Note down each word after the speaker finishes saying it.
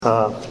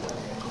Uh,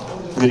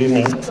 Good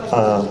evening. With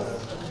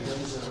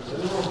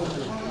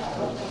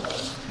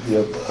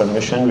your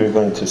permission, we're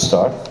going to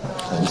start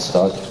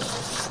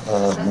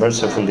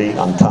mercifully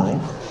on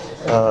time.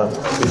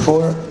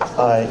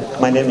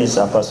 My name is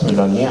Abbas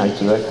Milani. I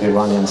direct the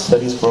Iranian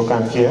Studies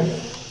program here.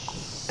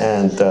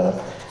 And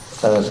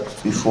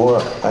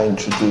before I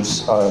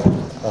introduce our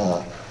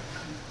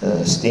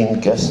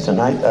esteemed guest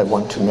tonight, I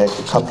want to make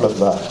a couple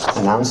of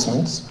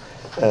announcements.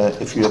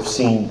 If you have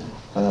seen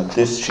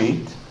this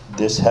sheet,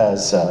 this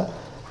has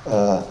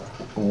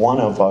one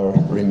of our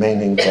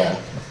remaining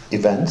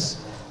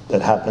events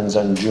that happens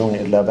on June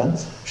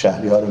 11th.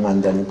 Shahriyar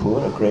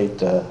Mandanipur, a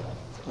great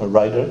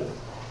writer,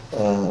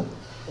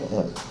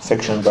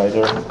 fiction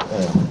writer,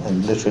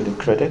 and literary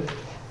critic,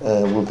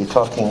 will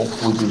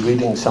be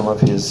reading some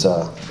of his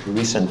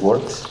recent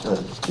works.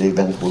 The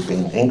event will be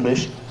in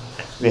English.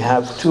 We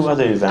have two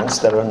other events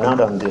that are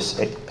not on this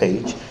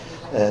page,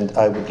 and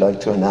I would like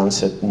to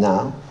announce it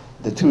now.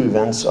 The two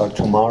events are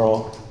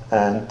tomorrow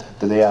and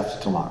the day after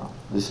tomorrow.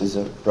 This is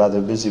a rather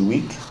busy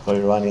week for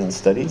Iranian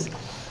studies.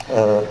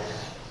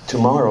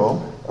 Tomorrow,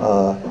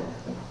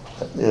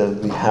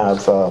 we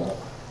have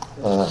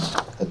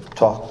a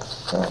talk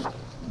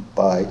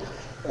by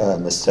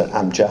Mr.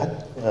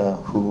 Amjad,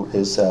 who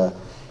is a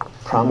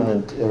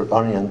prominent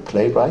Iranian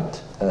playwright,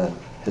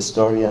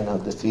 historian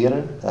of the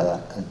theater,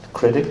 and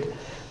critic.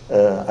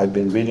 I've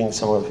been reading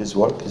some of his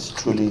work. It's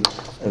truly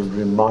a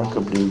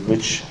remarkably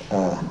rich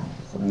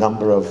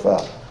number of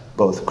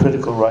both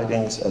critical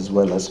writings as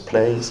well as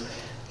plays.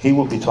 He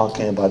will be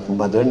talking about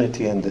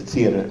modernity and the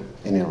theater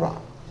in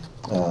Iran.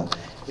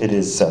 It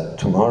is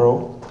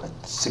tomorrow at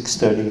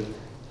 6:30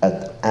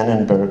 at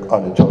Annenberg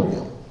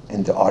Auditorium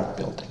in the Art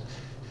Building.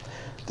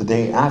 The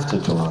day after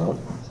tomorrow,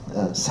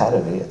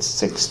 Saturday at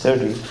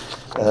 6:30,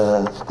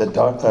 the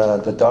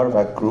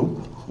Darvak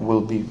group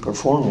will be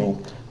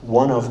performing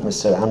one of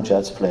Mr.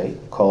 Amjad's play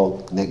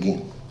called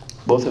Negin.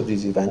 Both of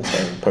these events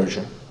are in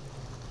Persian.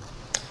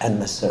 And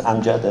Mr.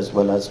 Amjad, as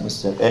well as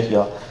Mr.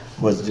 Ehya,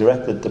 who has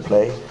directed the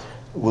play,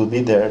 will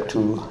be there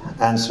to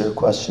answer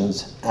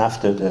questions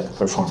after the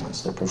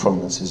performance. The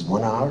performance is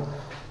 1 hour.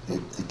 It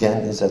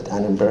again is at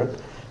Annenberg,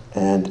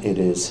 and it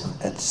is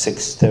at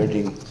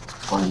 6:30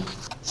 on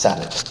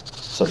Saturday.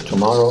 So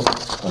tomorrow,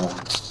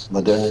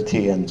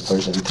 modernity and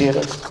Persian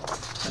theater.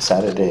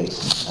 Saturday,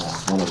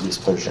 one of these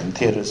Persian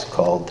theaters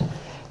called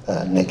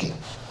Negin.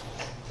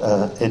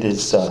 It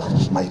is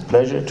my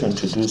pleasure to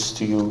introduce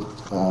to you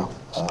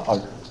our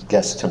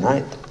guest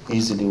tonight,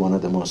 easily one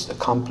of the most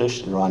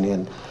accomplished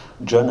Iranian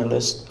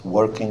journalists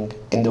working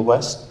in the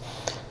West.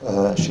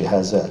 She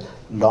has a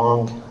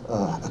long,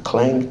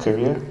 acclaimed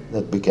career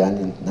that began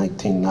in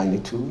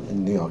 1992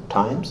 in New York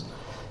Times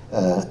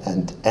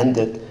and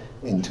ended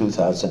in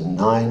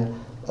 2009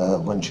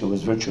 when she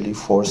was virtually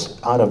forced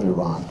out of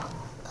Iran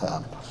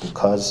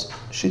because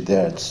she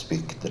dared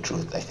speak the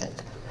truth, I think.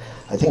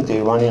 I think the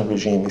Iranian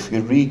regime, if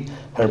you read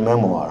her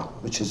memoir,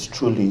 which is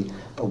truly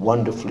a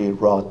wonderfully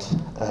wrought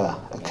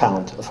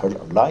account of her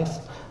life,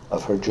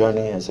 of her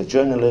journey as a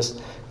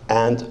journalist,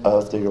 and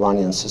of the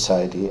Iranian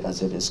society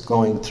as it is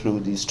going through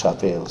these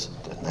travails,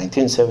 the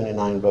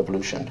 1979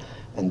 revolution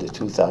and the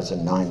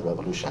 2009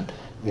 revolution.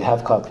 We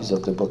have copies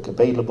of the book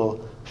available.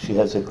 She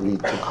has agreed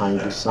to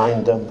kindly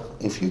sign them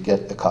if you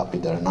get a copy.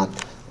 There are not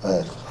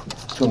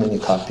too many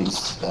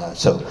copies,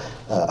 so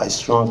I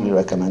strongly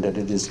recommend it.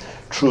 It is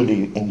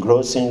truly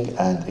engrossing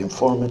and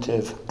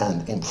informative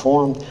and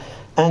informed,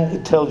 and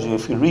it tells you,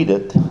 if you read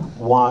it,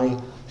 why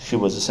she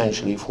was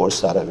essentially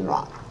forced out of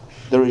Iran.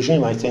 The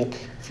regime, I think,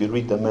 if you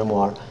read the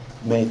memoir,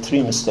 made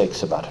 3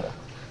 mistakes about her.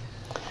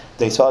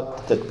 They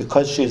thought that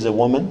because she's a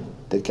woman,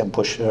 they can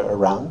push her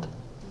around.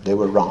 They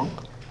were wrong.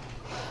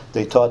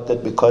 They thought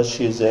that because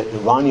she is an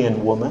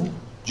Iranian woman,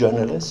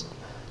 journalist,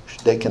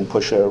 they can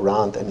push her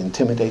around and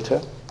intimidate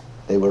her.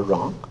 They were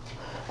wrong.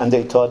 And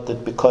they thought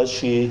that because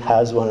she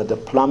has one of the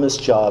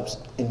plumbest jobs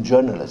in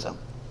journalism,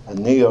 a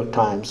New York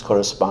Times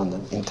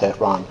correspondent in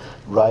Tehran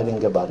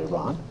writing about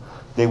Iran,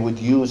 they would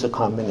use a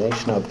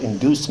combination of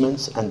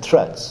inducements and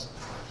threats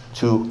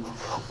to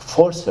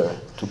force her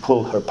to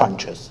pull her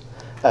punches,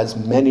 as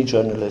many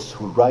journalists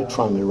who write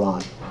from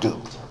Iran do.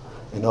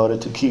 In order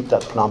to keep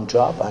that plum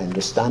job, I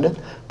understand it,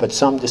 but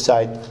some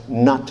decide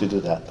not to do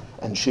that.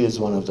 And she is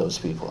one of those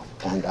people.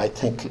 And I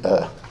think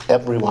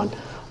everyone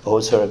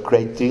owes her a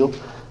great deal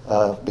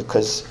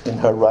because in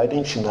her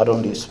writing, she not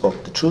only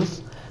spoke the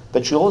truth,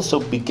 but she also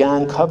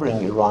began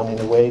covering Iran in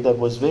a way that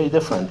was very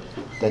different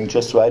than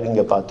just writing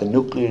about the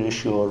nuclear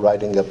issue or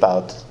writing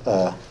about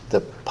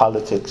the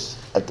politics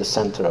at the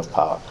center of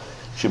power.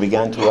 She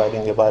began to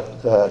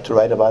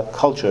write about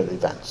cultural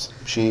events.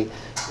 She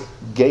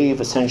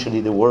gave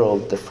essentially the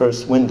world the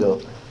first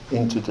window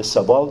into the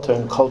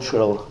subaltern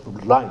cultural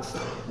life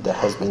that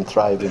has been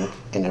thriving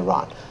in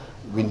Iran.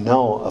 We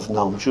know of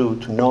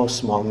Namju to no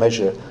small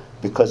measure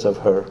because of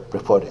her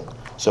reporting.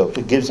 So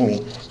it gives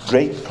me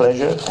great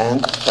pleasure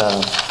and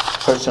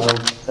personal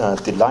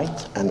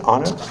delight and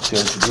honor to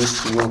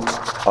introduce to you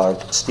our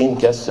esteemed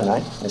guest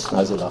tonight, Ms.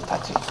 Nazila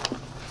Fathi.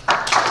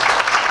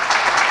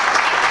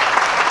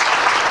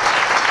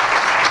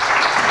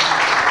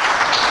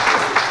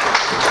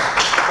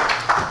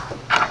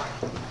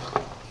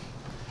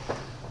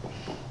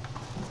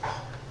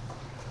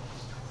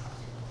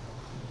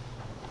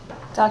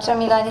 Dr.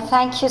 Milani,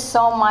 thank you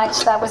so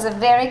much. That was a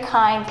very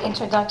kind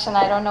introduction.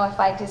 I don't know if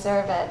I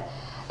deserve it.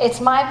 It's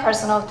my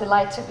personal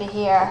delight to be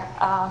here.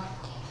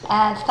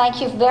 And thank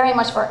you very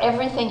much for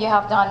everything you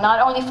have done, not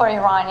only for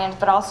Iranians,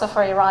 but also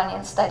for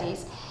Iranian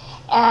studies.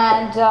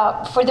 And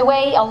for the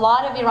way a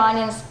lot of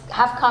Iranians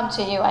have come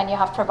to you and you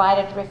have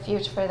provided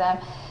refuge for them.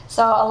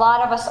 So a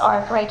lot of us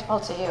are grateful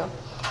to you.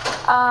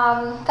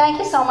 Thank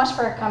you so much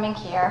for coming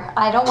here.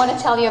 I don't want to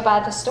tell you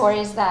about the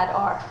stories that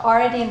are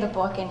already in the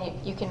book and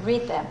you can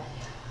read them.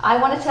 I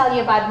want to tell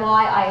you about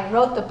why I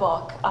wrote the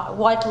book,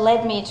 what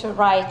led me to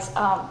write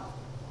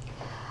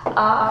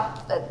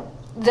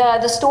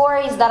the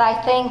stories that I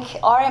think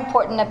are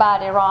important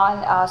about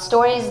Iran,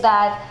 stories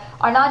that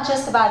are not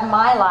just about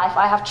my life.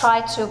 I have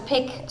tried to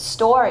pick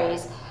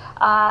stories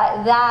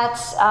that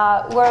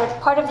were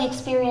part of the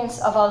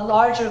experience of a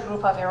larger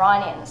group of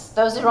Iranians,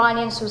 those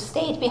Iranians who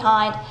stayed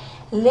behind,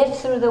 lived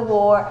through the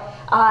war,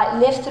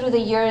 lived through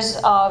the years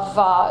of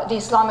the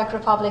Islamic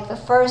Republic, the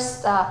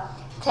first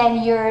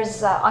 10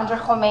 years under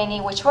Khomeini,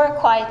 which were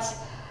quite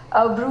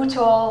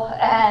brutal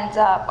and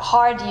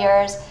hard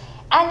years.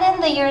 And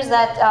then the years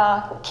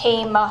that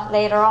came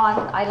later on.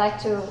 I like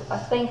to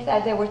think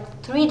that there were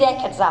 3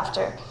 decades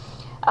after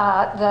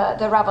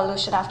the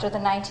revolution, after the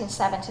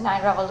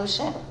 1979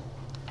 revolution.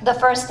 The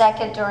first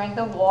decade during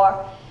the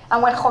war,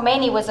 and when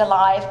Khomeini was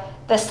alive,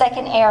 the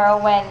second era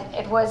when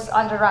it was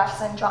under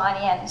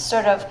Rafsanjani, and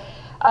sort of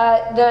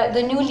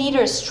the new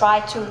leaders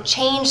tried to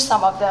change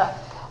some of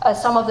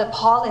the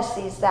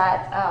policies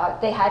that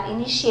they had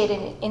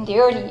initiated in the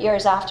early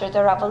years after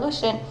the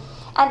revolution.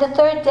 And the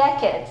third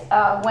decade,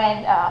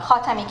 when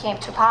Khatami came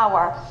to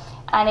power,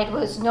 and it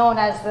was known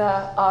as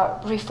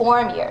the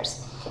reform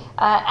years.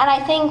 And I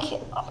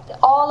think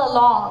all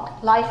along,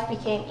 life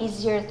became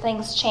easier,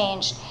 things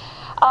changed.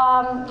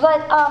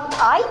 But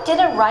I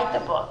didn't write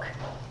the book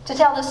to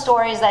tell the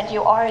stories that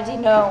you already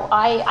know.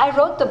 I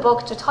wrote the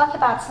book to talk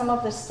about some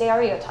of the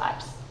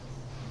stereotypes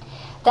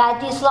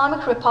that the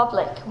Islamic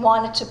Republic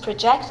wanted to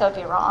project of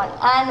Iran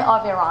and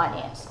of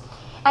Iranians.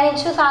 And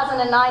in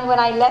 2009, when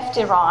I left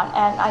Iran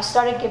and I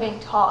started giving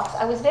talks,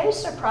 I was very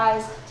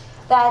surprised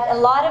that a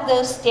lot of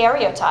those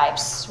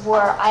stereotypes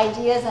were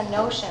ideas and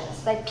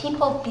notions that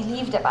people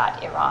believed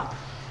about Iran.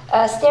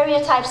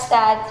 Stereotypes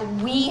that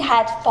we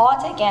had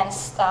fought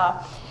against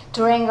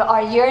during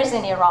our years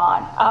in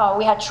Iran.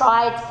 We had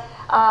tried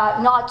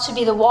not to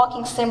be the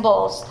walking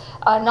symbols,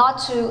 not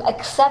to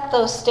accept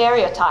those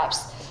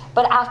stereotypes.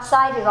 But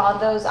outside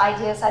Iran, those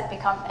ideas had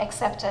become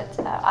accepted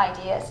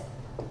ideas.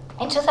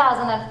 In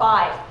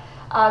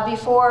 2005,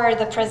 before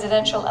the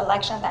presidential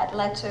election that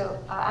led to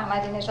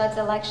Ahmadinejad's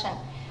election,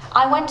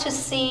 I went to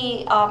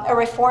see a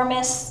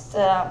reformist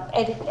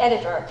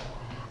editor.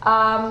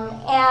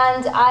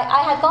 And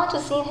I had gone to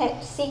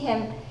see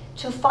him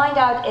to find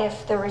out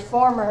if the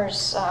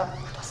reformers,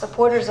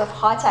 supporters of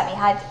Khatami,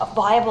 had a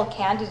viable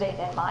candidate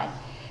in mind.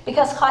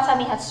 Because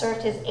Khatami had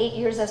served his 8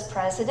 years as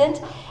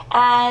president,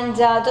 and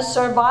the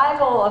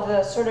survival of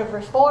the sort of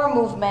reform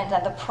movement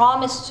and the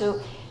promise to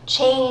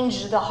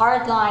change the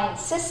hardline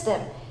system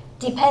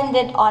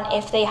depended on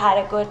if they had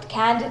a good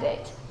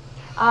candidate.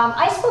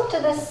 I spoke to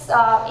this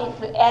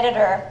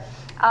editor.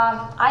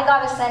 I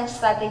got a sense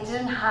that they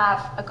didn't have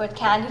a good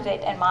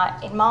candidate in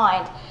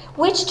mind,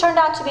 which turned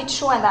out to be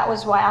true, and that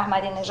was why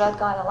Ahmadinejad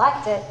got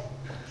elected.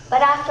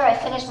 But after I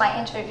finished my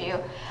interview,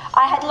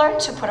 I had learned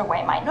to put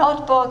away my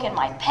notebook and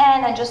my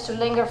pen and just to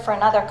linger for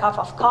another cup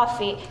of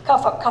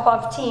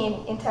tea.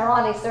 In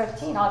Tehran, they serve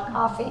tea, not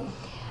coffee.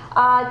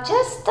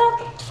 Just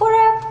for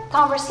a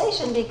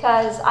conversation,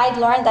 because I'd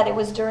learned that it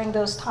was during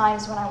those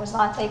times when I was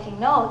not taking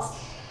notes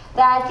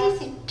that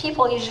these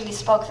people usually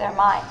spoke their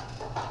mind.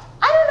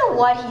 I don't know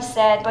what he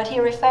said, but he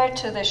referred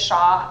to the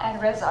Shah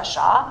and Reza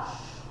Shah,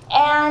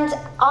 and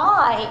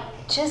I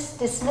just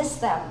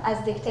dismissed them as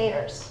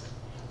dictators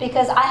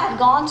because I had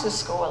gone to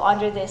school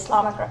under the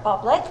Islamic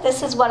Republic.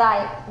 This is what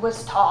I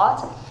was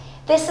taught.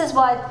 This is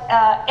what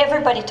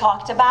everybody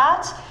talked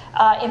about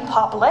in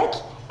public.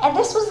 And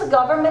this was the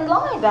government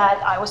line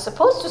that I was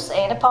supposed to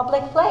say in a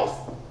public place.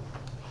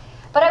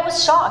 But I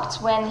was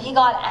shocked when he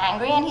got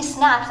angry and he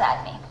snapped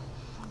at me.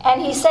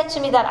 And he said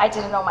to me that I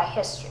didn't know my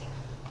history.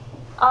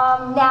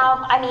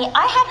 Now,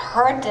 I had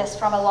heard this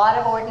from a lot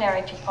of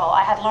ordinary people.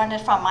 I had learned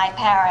it from my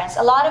parents.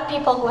 A lot of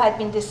people who had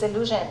been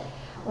disillusioned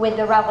with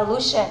the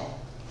revolution.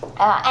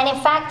 And in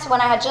fact,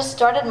 when I had just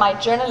started my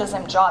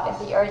journalism job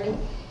in the early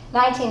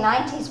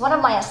 1990s, one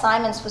of my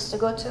assignments was to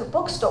go to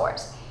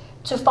bookstores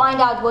to find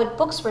out what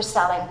books were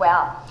selling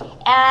well.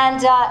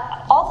 And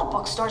all the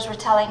bookstores were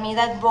telling me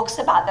that books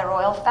about the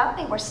royal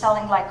family were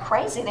selling like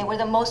crazy. They were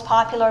the most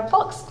popular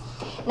books.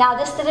 Now,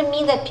 this didn't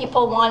mean that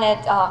people wanted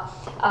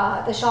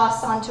the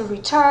Shah's son to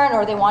return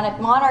or they wanted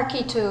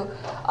monarchy to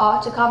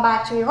come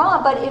back to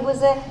Iran, but it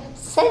was a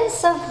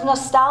sense of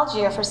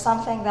nostalgia for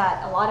something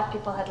that a lot of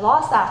people had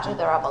lost after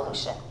the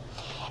revolution.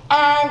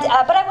 And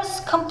but I was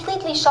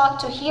completely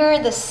shocked to hear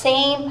the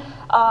same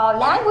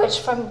language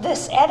from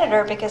this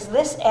editor, because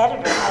this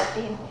editor had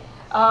been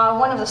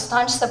one of the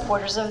staunch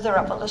supporters of the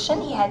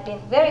revolution. He had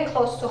been very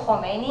close to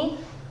Khomeini.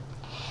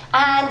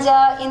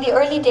 And in the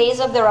early days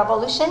of the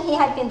revolution, he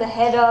had been the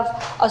head of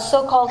a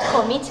so-called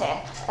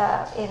comité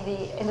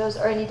in those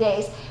early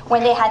days,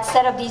 when they had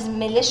set up these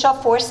militia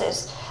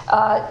forces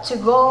to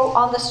go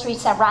on the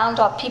streets and round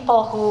up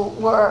people who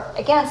were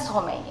against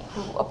Khomeini,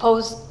 who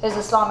opposed his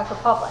Islamic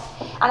Republic.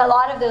 And a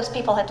lot of those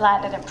people had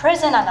landed in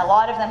prison, and a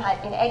lot of them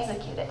had been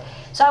executed.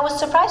 So I was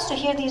surprised to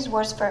hear these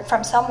words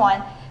from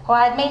someone who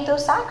had made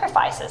those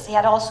sacrifices. He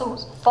had also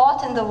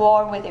fought in the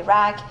war with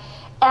Iraq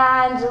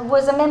and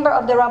was a member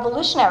of the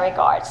Revolutionary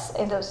Guards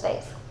in those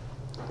days.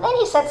 Then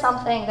he said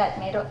something that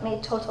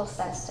made total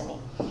sense to me.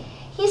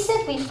 He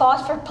said, we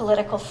fought for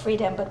political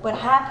freedom, but what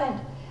happened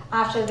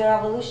after the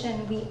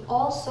revolution, we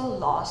also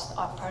lost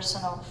our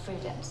personal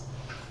freedoms.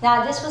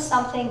 Now, this was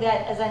something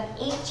that, as an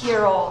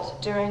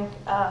 8-year-old during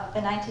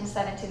the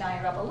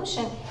 1979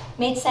 revolution,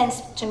 made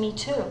sense to me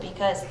too,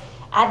 because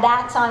at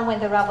that time when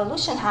the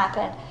revolution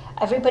happened,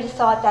 everybody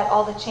thought that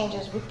all the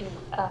changes would be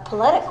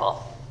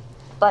political.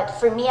 But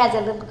for me as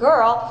a little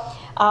girl,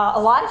 a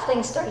lot of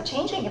things started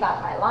changing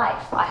about my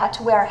life. I had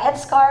to wear a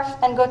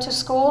headscarf and go to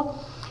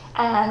school.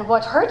 And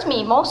what hurt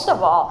me most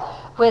of all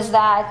was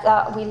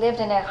that we lived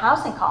in a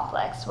housing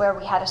complex where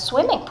we had a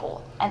swimming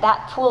pool. And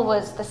that pool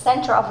was the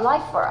center of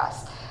life for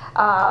us.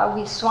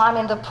 We swam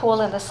in the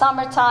pool in the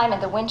summertime, in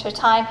the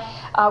wintertime.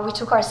 We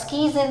took our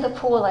skis in the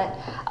pool and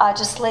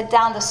just slid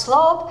down the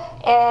slope.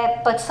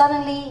 But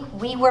suddenly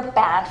we were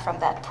banned from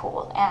that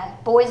pool.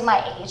 And boys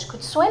my age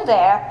could swim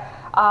there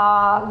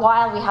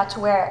while we had to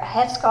wear a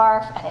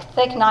headscarf and a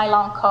thick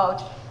nylon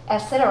coat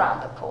and sit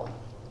around the pool.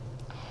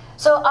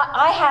 So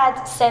I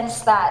had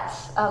sensed that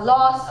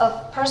loss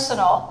of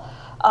personal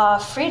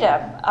freedom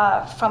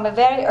from a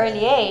very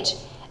early age,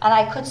 and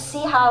I could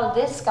see how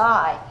this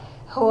guy,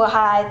 who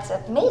had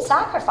made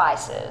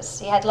sacrifices,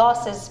 he had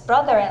lost his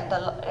brother in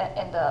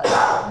the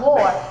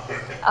war,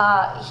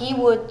 he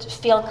would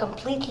feel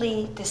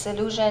completely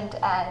disillusioned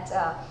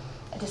and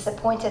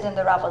disappointed in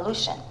the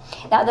revolution.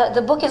 Now,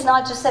 the book is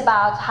not just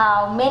about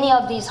how many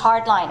of these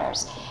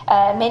hardliners,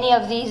 many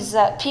of these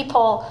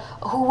people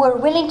who were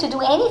willing to do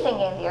anything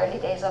in the early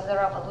days of the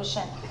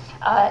revolution,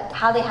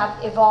 how they have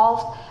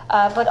evolved,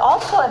 but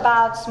also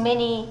about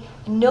many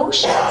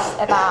notions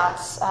about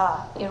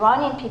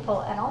Iranian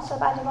people and also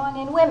about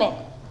Iranian women.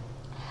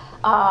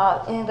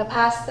 In the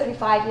past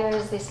 35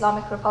 years, the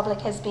Islamic Republic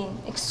has been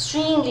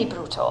extremely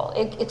brutal,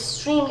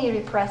 extremely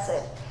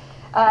repressive.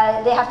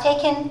 They have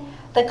taken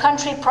the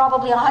country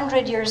probably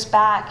 100 years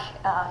back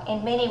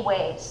in many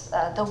ways.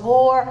 The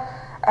war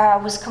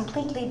was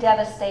completely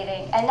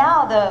devastating, and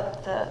now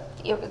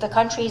the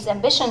country's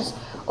ambitions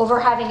over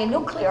having a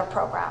nuclear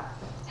program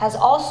has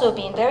also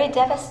been very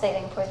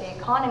devastating for the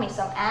economy.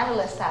 Some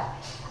analysts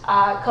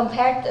have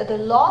compared the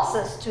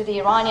losses to the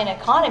Iranian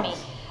economy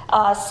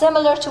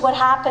similar to what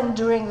happened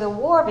during the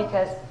war,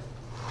 because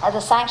the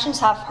sanctions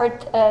have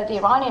hurt the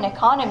Iranian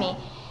economy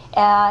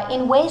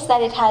in ways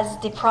that it has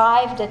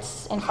deprived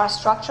its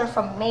infrastructure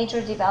from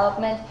major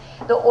development,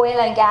 the oil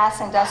and gas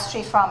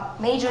industry from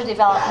major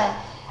development,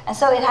 and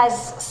so it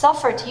has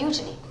suffered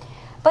hugely.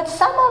 But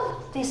some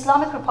of the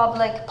Islamic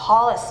Republic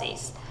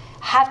policies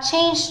have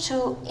changed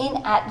to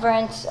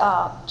inadvertent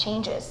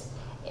changes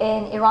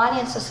in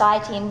Iranian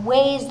society in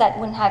ways that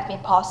wouldn't have been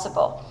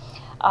possible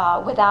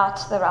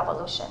without the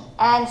revolution,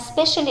 and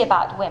especially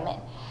about women.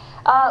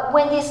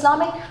 When the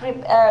Islamic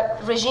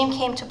regime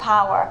came to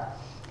power,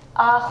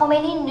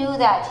 Khomeini knew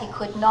that he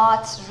could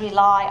not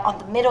rely on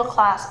the middle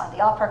class, on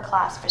the upper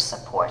class for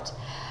support.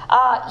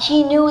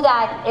 He knew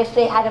that if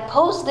they had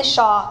opposed the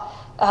Shah,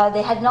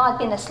 they had not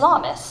been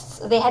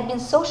Islamists, they had been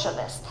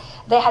socialists.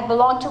 They had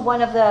belonged to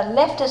one of the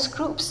leftist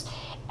groups,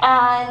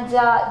 and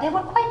they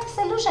were quite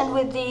disillusioned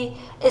with the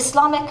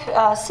Islamic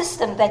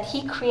system that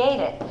he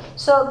created.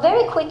 So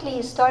very quickly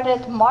he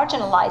started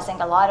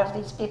marginalizing a lot of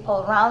these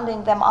people,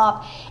 rounding them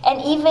up,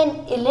 and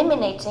even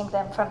eliminating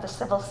them from the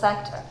civil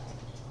sector.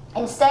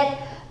 Instead,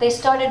 they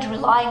started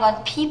relying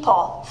on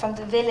people from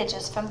the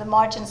villages, from the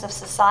margins of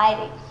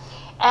society.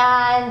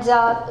 And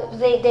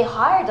they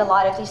hired a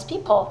lot of these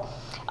people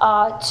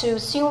to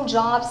assume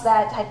jobs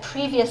that had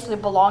previously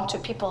belonged to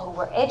people who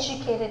were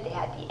educated, they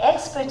had the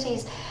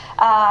expertise,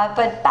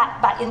 but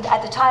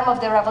at the time of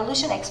the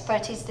revolution,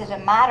 expertise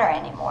didn't matter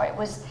anymore. It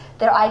was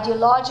their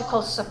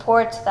ideological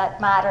support that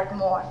mattered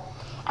more.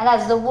 And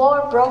as the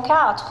war broke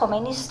out,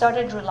 Khomeini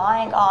started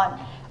relying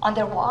on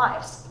their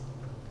wives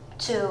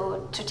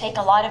to take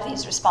a lot of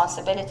these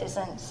responsibilities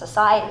in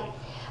society.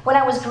 When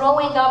I was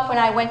growing up, when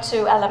I went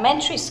to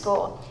elementary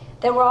school,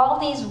 there were all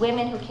these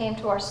women who came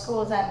to our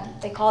schools,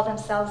 and they called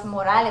themselves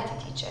morality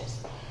teachers.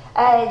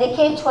 They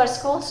came to our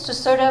schools to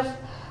sort of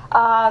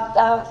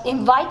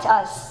invite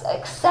us,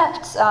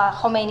 accept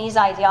Khomeini's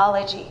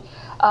ideology,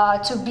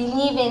 to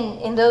believe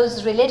in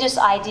those religious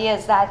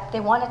ideas that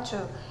they wanted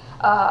to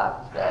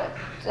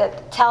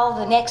tell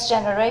the next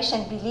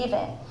generation believe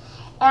in.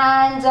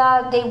 And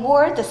they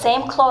wore the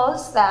same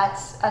clothes that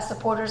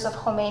supporters of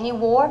Khomeini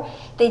wore.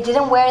 They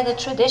didn't wear the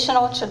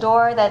traditional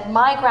chador that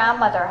my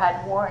grandmother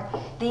had worn.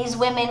 These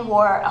women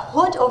wore a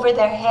hood over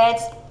their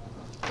heads,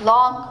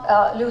 long,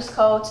 loose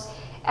coats,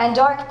 and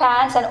dark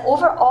pants, and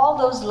over all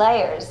those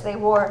layers, they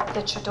wore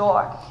the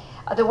chador.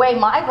 The way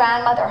my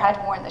grandmother had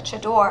worn the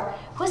chador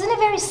was in a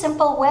very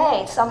simple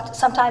way.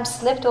 Sometimes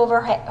slipped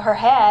over her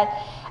head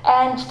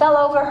and fell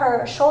over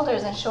her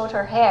shoulders and showed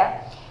her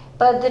hair.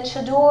 But the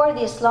chador,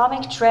 the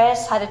Islamic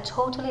dress, had a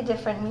totally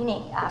different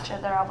meaning after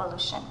the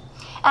revolution.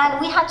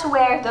 And we had to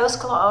wear those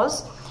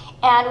clothes,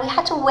 and we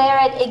had to wear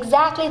it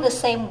exactly the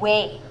same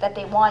way that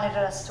they wanted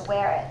us to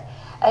wear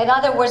it. In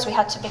other words, we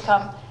had to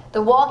become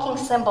the walking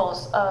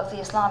symbols of the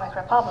Islamic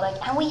Republic,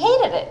 and we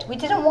hated it. We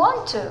didn't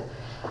want to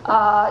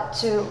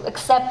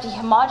accept the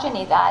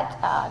homogeny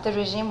that the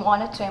regime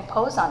wanted to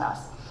impose on us.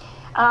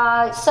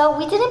 So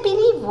we didn't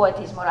believe what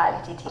these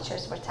morality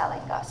teachers were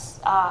telling us.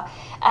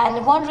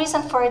 And one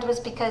reason for it was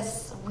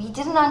because we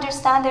didn't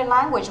understand their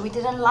language. We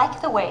didn't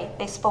like the way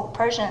they spoke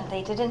Persian.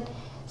 They didn't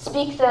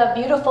speak the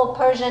beautiful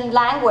Persian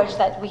language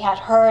that we had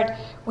heard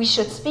we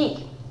should speak.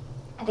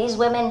 These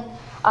women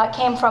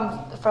came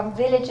from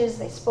villages.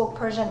 They spoke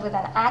Persian with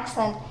an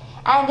accent.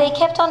 And they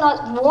kept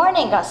on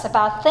warning us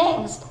about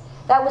things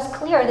that was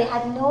clear they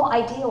had no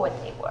idea what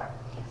they were.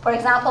 For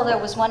example, there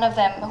was one of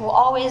them who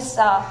always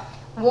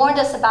warned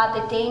us about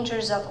the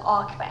dangers of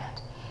Walkman.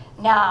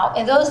 Now,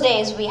 in those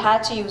days, we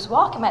had to use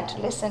Walkman to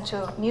listen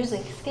to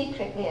music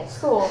secretly at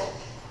school,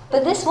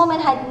 but this woman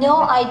had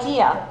no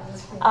idea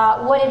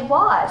what it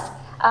was,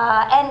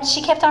 and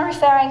she kept on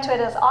referring to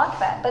it as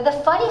Walkman. But the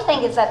funny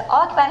thing is that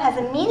Walkman has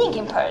a meaning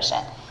in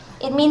Persian.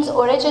 It means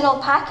original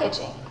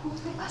packaging.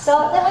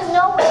 So there was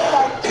no way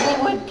that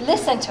we would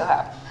listen to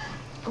her.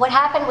 What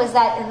happened was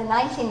that in the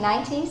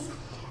 1990s,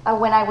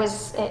 when I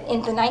was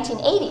in the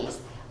 1980s,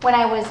 when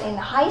I was in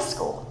high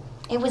school,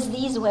 it was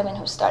these women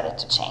who started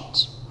to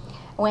change.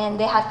 When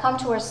they had come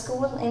to our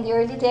school in the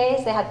early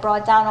days, they had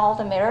brought down all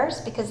the mirrors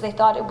because they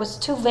thought it was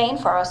too vain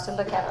for us to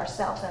look at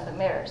ourselves in the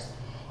mirrors.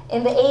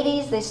 In the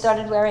 80s, they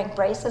started wearing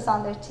braces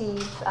on their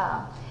teeth,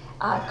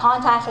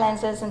 contact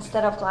lenses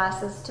instead of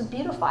glasses to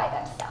beautify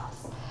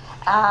themselves.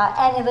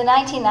 And in the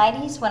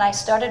 1990s, when I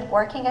started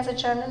working as a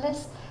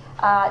journalist,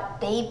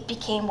 they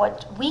became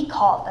what we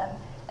call them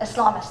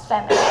Islamist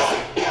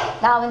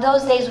feminists. Now, in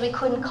those days, we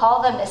couldn't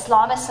call them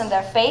Islamists in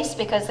their face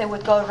because they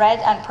would go red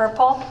and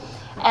purple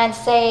and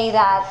say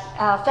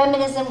that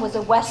feminism was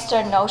a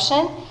Western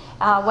notion.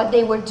 What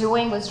they were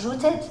doing was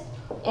rooted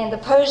in the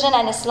Persian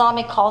and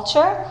Islamic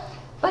culture.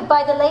 But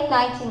by the late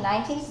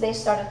 1990s, they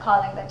started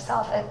calling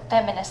themselves a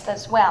feminist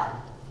as well.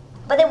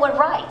 But they were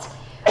right.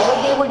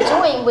 What they were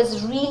doing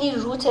was really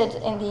rooted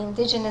in the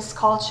indigenous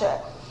culture.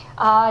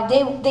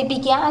 They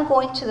began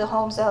going to the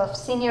homes of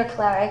senior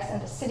clerics in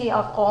the city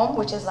of Qom,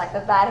 which is like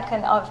the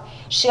Vatican of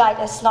Shiite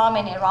Islam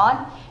in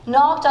Iran,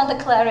 knocked on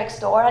the cleric's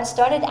door and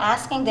started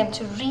asking them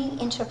to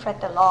reinterpret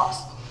the laws.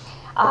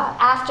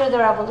 After the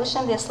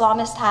revolution, the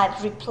Islamists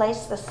had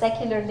replaced the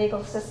secular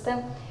legal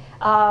system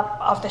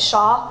of the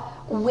Shah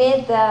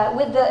with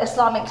the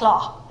Islamic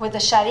law, with the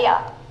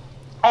Sharia.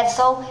 And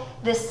so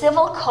the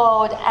civil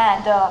code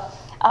and the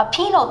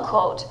penal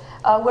code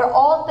were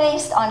all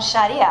based on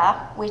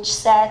Sharia, which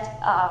said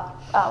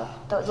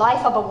the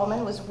life of a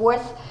woman was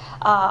worth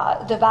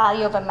the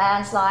value of a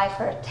man's life.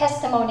 Her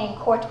testimony in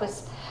court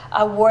was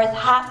worth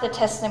half the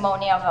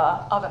testimony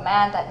of a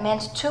man. That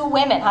meant 2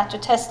 women had to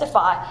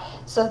testify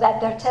so that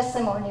their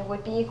testimony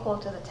would be equal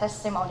to the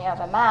testimony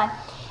of a man.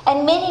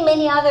 And many,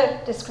 many other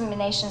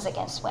discriminations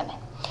against women.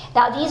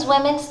 Now, these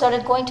women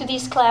started going to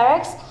these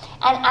clerics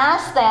and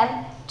asked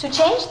them to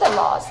change the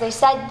laws. They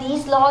said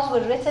these laws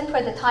were written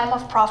for the time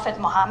of Prophet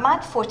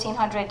Muhammad,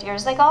 1400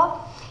 years ago.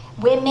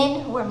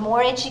 Women were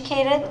more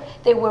educated,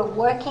 they were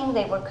working,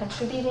 they were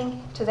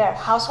contributing to their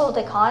household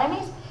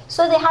economies,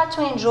 so they had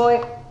to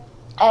enjoy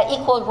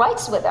equal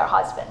rights with their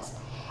husbands.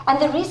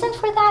 And the reason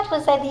for that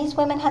was that these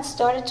women had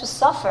started to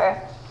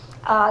suffer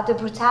the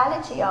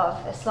brutality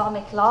of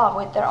Islamic law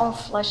with their own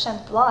flesh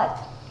and blood.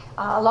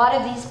 A lot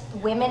of these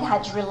women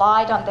had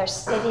relied on their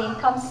steady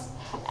incomes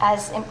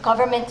as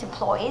government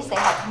employees. They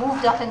had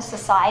moved up in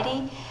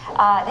society.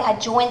 They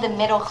had joined the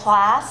middle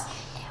class.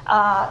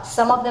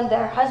 Some of them,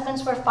 their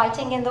husbands were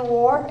fighting in the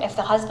war. If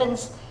the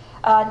husbands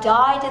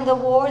died in the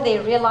war, they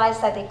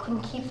realized that they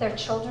couldn't keep their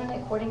children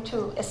according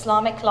to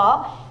Islamic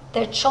law.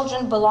 Their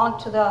children belonged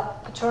to the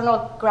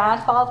paternal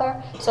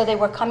grandfather, so they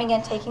were coming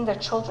and taking their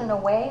children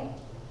away.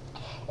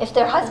 If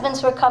their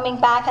husbands were coming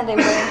back and they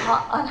were in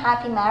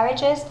unhappy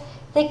marriages,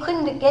 they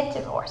couldn't get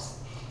divorced.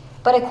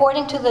 But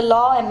according to the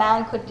law, a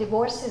man could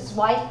divorce his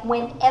wife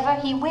whenever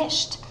he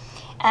wished.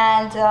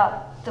 And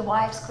the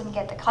wives couldn't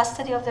get the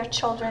custody of their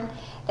children.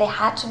 They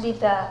had to leave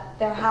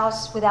their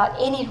house without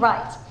any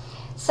rights.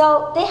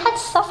 So they had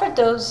suffered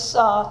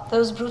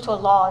those brutal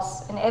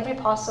laws in every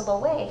possible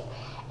way.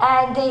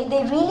 And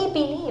they really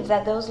believed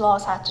that those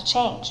laws had to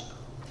change.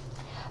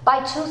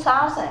 By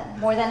 2000,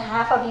 more than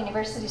half of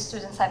university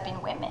students have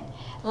been women.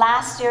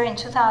 Last year in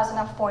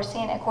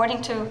 2014,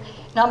 according to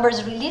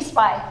numbers released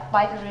by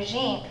the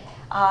regime,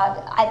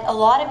 at a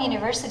lot of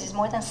universities,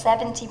 more than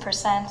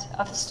 70%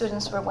 of the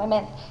students were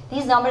women.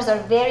 These numbers are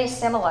very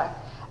similar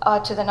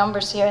to the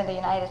numbers here in the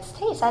United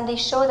States, and they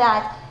show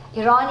that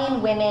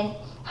Iranian women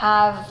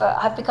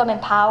have become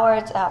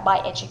empowered by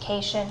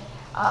education.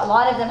 A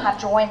lot of them have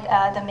joined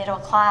the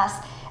middle class,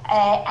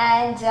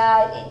 and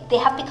they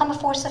have become a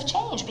force of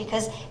change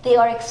because they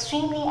are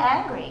extremely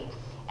angry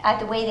at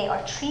the way they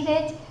are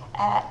treated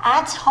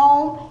at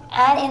home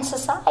and in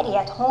society.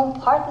 At home,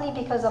 partly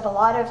because of a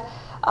lot of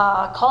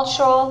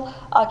cultural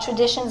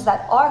traditions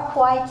that are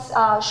quite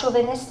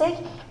chauvinistic,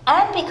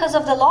 and because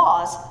of the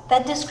laws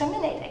that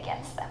discriminate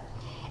against them.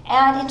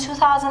 And in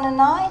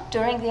 2009,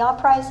 during the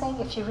uprising,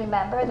 if you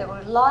remember, there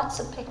were lots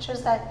of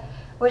pictures that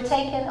were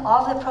taken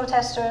of the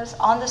protesters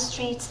on the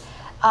streets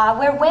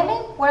where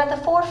women were at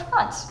the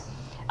forefront.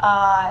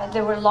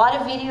 There were a lot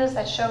of videos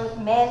that showed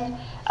men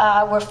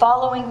were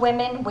following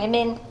women,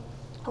 women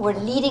were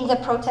leading the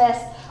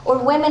protest, or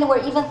women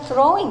were even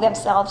throwing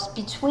themselves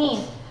between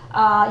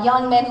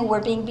young men who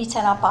were being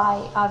beaten up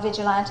by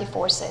vigilante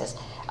forces.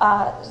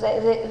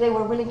 They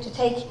were willing to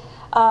take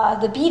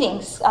the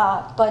beatings,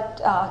 but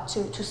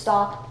to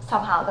stop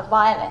somehow the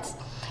violence.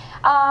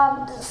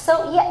 So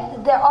yeah,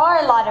 there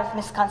are a lot of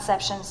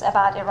misconceptions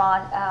about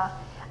Iran.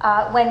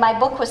 When my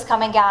book was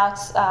coming out,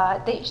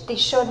 they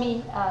showed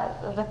me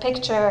the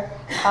picture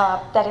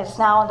that is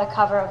now on the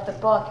cover of the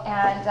book.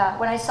 And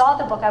when I saw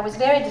the book, I was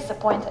very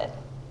disappointed.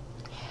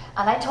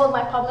 And I told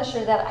my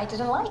publisher that I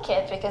didn't like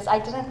it because I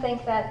didn't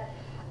think that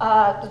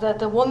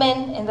the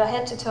woman in the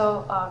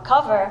head-to-toe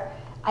cover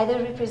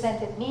either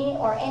represented me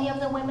or any of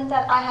the women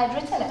that I had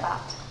written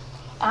about.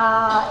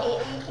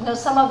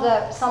 Some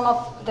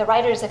of the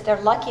writers, if they're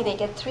lucky, they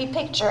get 3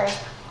 pictures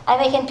and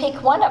they can pick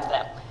one of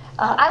them.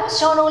 I was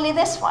shown only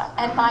this one,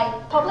 and my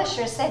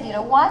publisher said, you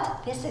know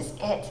what, this is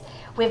it.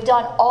 We've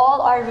done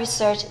all our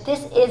research.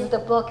 This is the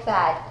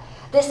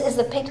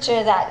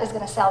picture that is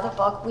going to sell the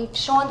book. We've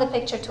shown the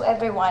picture to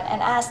everyone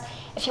and asked,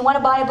 if you want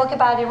to buy a book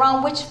about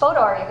Iran, which photo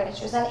are you going to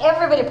choose? And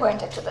everybody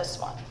pointed to this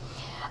one.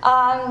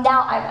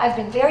 Now, I've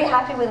been very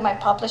happy with my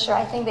publisher.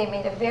 I think they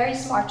made a very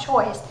smart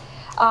choice.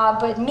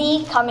 But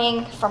me,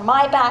 coming from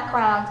my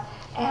background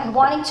and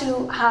wanting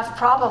to have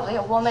probably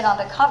a woman on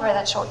the cover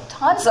that showed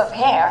tons of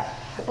hair,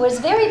 was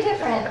very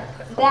different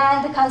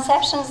than the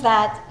conceptions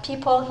that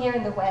people here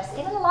in the West,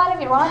 even a lot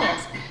of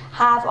Iranians,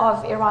 have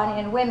of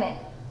Iranian women.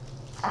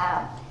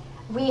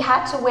 We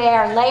had to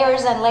wear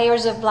layers and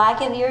layers of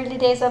black in the early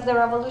days of the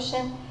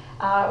revolution.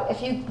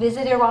 If you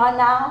visit Iran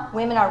now,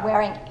 women are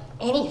wearing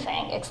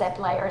anything except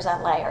layers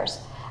and layers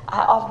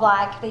of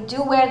black. They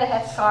do wear the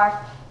headscarf.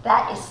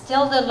 That is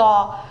still the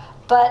law.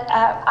 But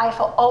I've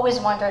always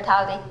wondered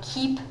how they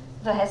keep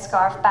the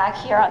headscarf back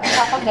here on the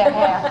top of their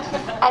hair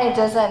and it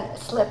doesn't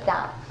slip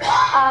down.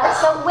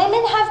 So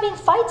women have been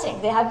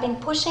fighting. They have been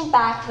pushing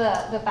back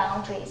the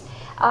boundaries.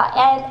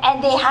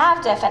 And they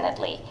have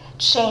definitely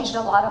changed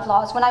a lot of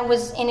laws. When I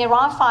was in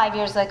Iran 5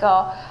 years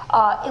ago,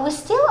 it was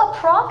still a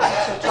problem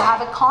to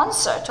have a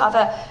concert, to have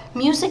a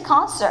music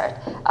concert.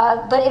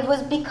 But it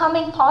was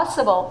becoming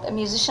possible.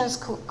 Musicians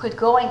could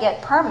go and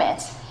get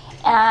permits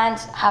and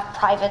have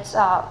private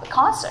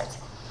concerts.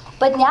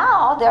 But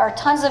now there are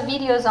tons of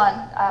videos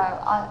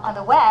on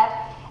the web,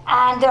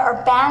 and there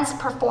are bands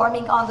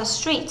performing on the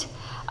street.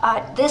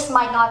 This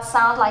might not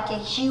sound like a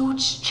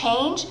huge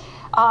change,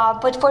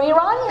 but for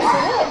Iranians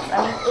it is. I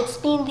mean, it's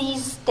been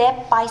these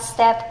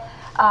step-by-step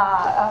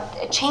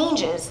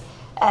changes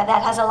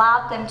that has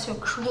allowed them to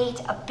create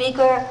a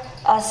bigger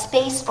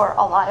space for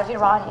a lot of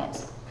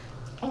Iranians.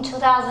 In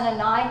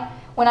 2009,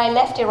 when I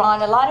left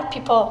Iran, a lot of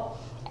people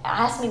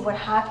asked me what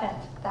happened,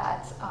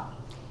 that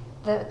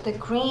the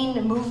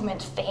green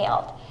movement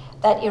failed,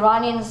 that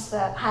Iranians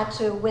had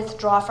to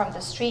withdraw from the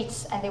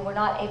streets and they were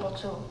not able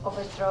to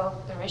overthrow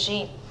the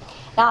regime.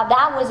 Now,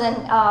 that was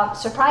a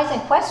surprising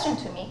question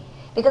to me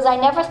because I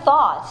never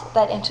thought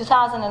that in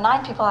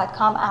 2009 people had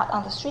come out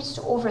on the streets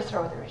to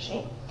overthrow the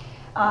regime.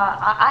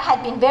 I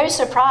had been very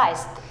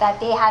surprised that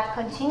they had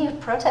continued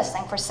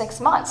protesting for 6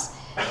 months.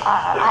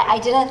 I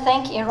didn't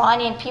think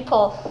Iranian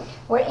people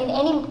were in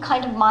any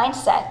kind of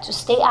mindset to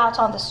stay out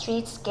on the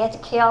streets,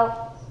 get killed,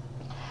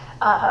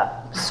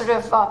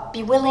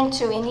 be willing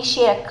to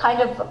initiate a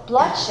kind of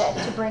bloodshed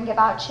to bring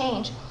about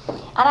change.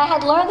 And I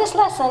had learned this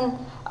lesson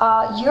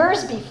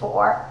years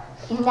before,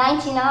 in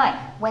 '99,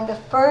 when the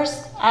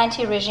first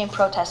anti-regime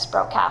protests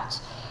broke out.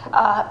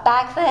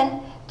 Back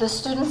then, the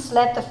students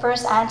led the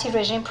first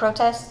anti-regime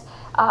protests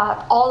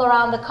all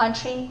around the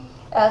country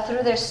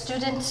through their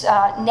student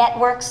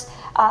networks.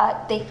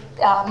 They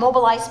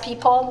mobilized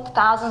people.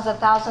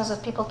 Thousands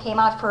of people came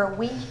out for a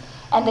week,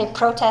 and they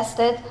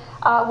protested.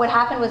 What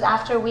happened was,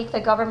 after a week,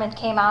 the government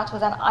came out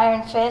with an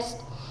iron fist.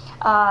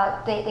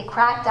 They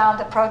cracked down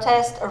the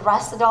protest,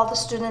 arrested all the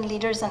student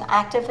leaders and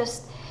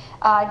activists,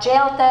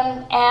 jailed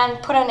them,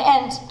 and put an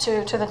end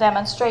to the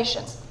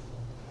demonstrations.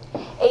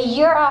 A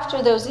year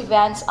after those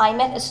events, I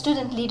met a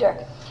student leader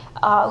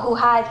who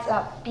had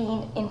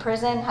been in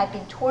prison, had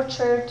been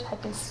tortured,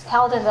 had been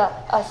held in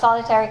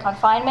solitary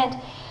confinement,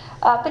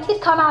 but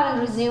he'd come out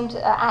and resumed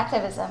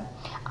activism.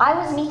 I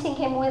was meeting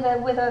him with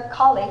a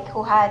colleague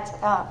who had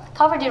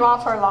covered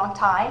Iran for a long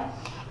time,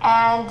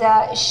 and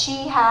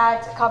she had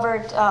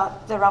covered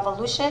the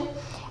revolution,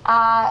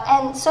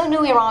 and so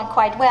knew Iran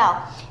quite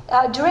well.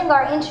 During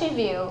our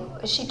interview,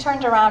 she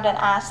turned around and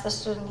asked the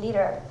student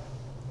leader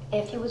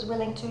if he was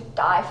willing to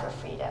die for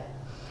freedom.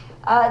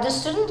 The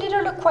student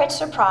leader looked quite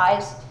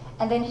surprised,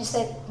 and then he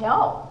said,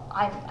 "No,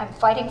 I'm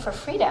fighting for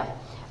freedom.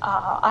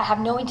 I have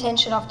no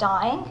intention of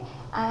dying,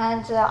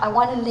 and I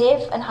want to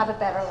live and have a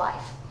better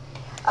life."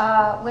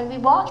 When we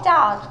walked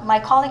out, my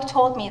colleague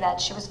told me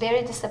that she was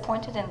very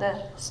disappointed in the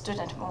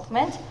student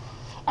movement,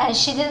 and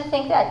she didn't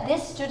think that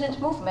this student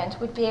movement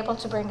would be able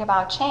to bring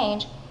about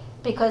change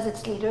because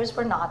its leaders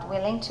were not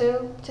willing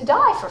to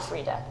die for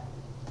freedom.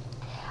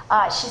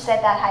 She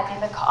said that had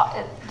been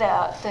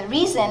the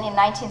reason in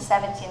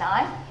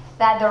 1979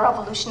 that the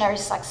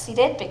revolutionaries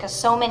succeeded, because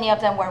so many of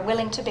them were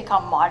willing to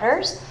become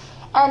martyrs.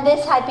 And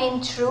this had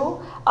been true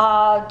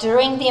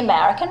during the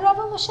American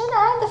Revolution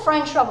and the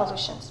French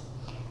Revolutions.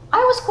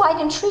 I was quite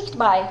intrigued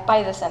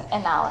by this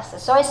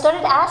analysis. So I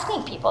started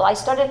asking people. I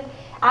started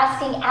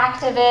asking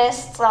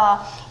activists,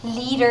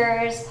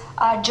 leaders,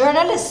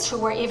 journalists who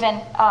were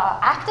even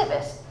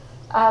activists,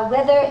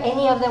 whether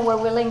any of them were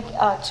willing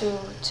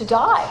to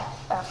die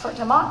for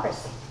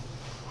democracy.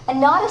 And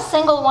not a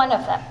single one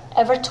of them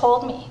ever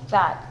told me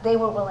that they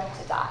were willing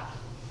to die.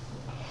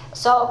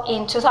 So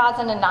in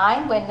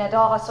 2009, when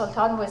Neda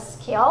Sultan was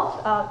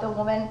killed, the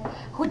woman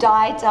who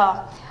died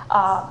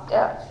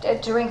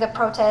during the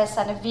protests,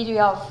 and a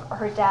video of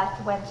her death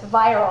went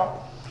viral,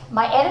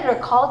 my editor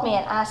called me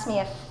and asked me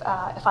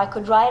if I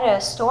could write a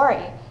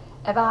story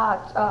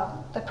about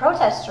the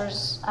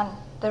protesters and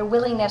their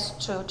willingness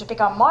to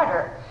become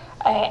martyr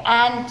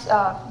and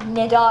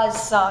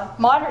Neda's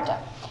martyrdom.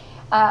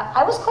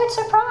 I was quite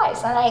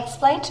surprised, and I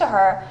explained to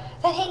her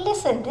that, hey,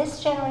 listen,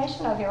 this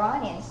generation of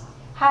Iranians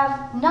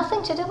have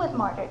nothing to do with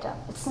martyrdom.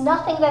 It's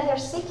nothing that they're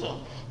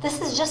seeking. This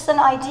is just an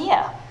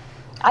idea.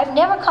 I've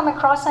never come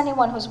across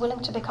anyone who's willing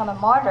to become a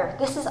martyr.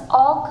 This is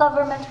all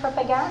government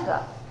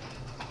propaganda.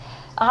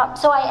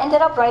 So I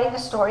ended up writing a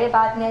story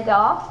about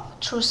Neda,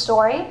 true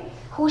story,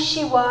 who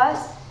she was,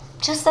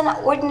 just an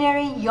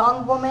ordinary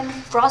young woman,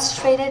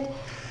 frustrated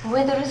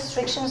with the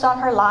restrictions on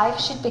her life.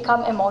 She'd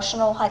become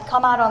emotional, had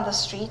come out on the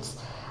streets.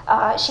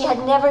 She had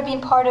never been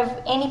part of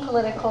any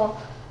political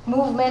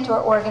movement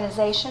or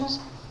organizations,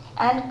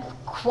 and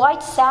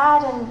quite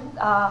sad and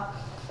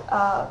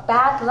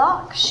bad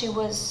luck. She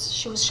was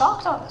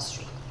shocked on the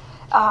street,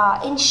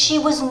 and she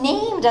was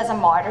named as a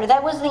martyr.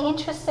 That was the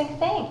interesting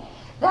thing,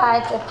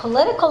 that a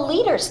political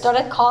leader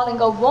started calling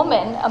a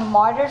woman a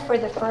martyr for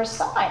the first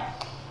time.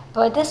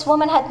 But this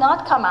woman had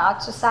not come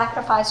out to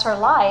sacrifice her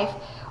life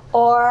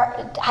or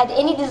had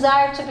any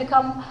desire to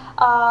become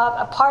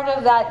a part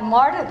of that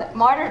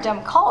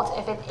martyrdom cult,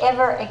 if it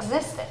ever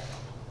existed.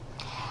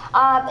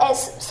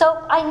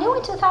 So I knew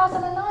in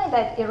 2009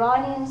 that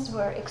Iranians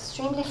were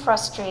extremely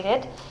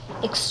frustrated,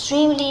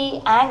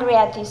 extremely angry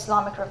at the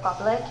Islamic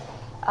Republic.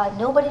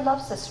 Nobody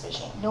loves this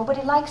regime.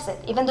 Nobody likes it.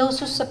 Even those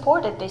who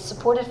support it, they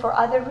support it for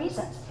other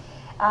reasons.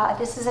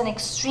 This is an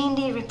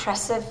extremely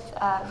repressive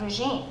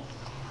regime.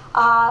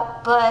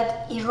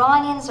 But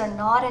Iranians are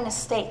not in a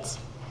state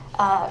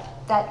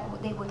that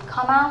they would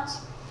come out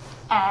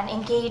and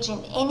engage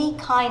in any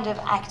kind of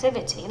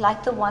activity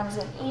like the ones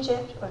in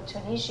Egypt or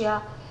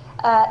Tunisia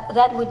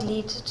that would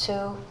lead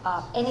to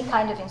any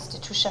kind of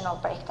institutional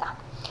breakdown.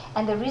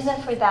 And the reason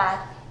for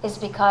that is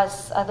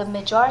because the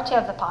majority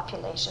of the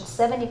population,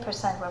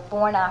 70%, were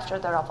born after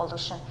the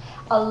revolution.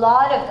 A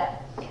lot of them,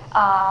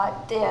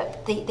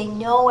 they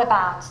know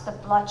about the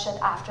bloodshed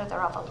after the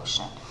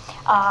revolution,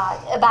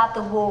 about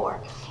the war.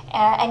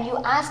 And you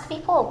ask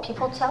people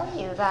tell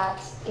you that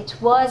it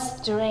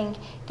was during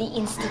the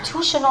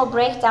institutional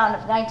breakdown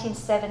of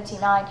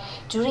 1979,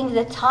 during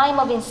the time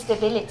of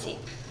instability,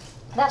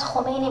 that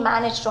Khomeini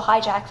managed to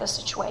hijack the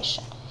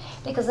situation.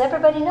 Because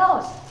everybody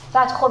knows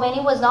that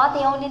Khomeini was not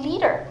the only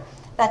leader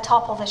that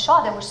toppled the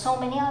Shah. There were so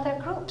many other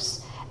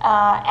groups.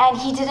 And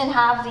he didn't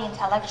have the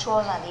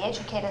intellectuals and the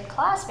educated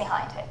class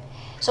behind him.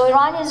 So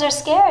Iranians are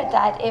scared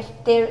that if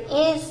there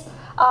is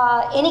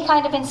any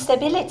kind of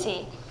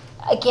instability,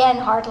 again,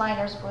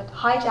 hardliners would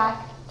hijack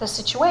the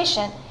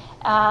situation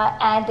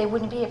and they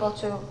wouldn't be able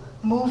to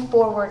move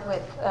forward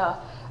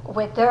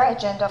with their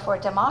agenda for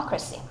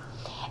democracy.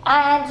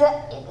 And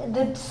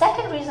the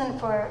second reason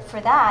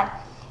for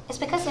that is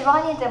because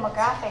Iranian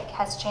demographic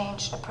has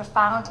changed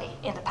profoundly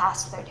in the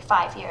past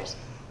 35 years.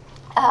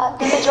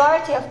 The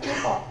majority of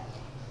people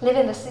live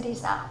in the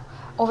cities now,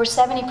 over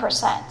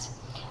 70%.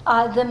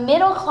 The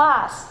middle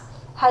class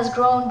has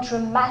grown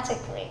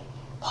dramatically,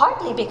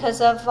 partly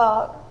because of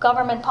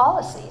government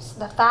policies.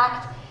 The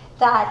fact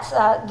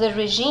that the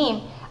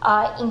regime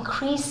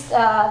increased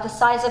the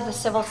size of the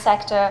civil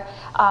sector,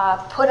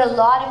 put a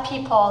lot of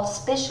people,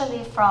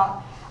 especially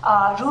from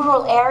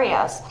rural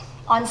areas,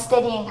 on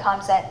steady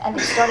incomes, and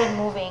they started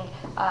moving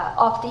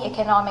up the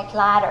economic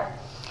ladder.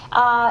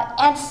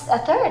 And a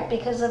third,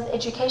 because of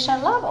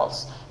education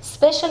levels,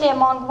 especially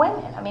among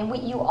women. I mean,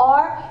 you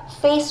are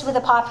faced with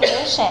a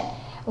population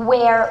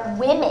where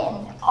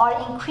women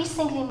are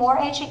increasingly more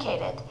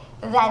educated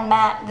than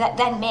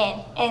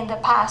men in the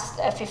past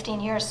 15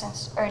 years,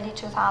 since early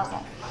 2000.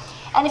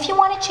 And if you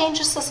want to change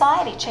a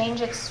society,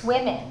 change its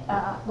women,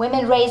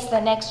 women raise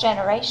the next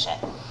generation.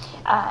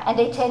 And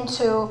they tend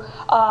to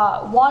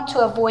want to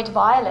avoid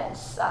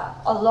violence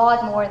a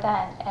lot more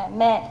than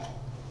men.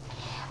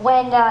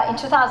 When in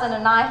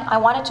 2009 I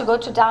wanted to go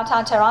to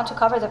downtown Tehran to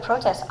cover the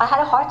protest, I had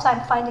a hard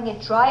time finding a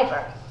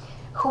driver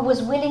who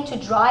was willing to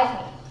drive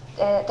me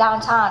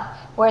downtown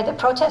where the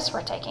protests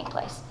were taking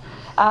place.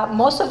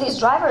 Most of these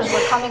drivers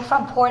were coming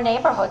from poor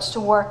neighborhoods to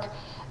work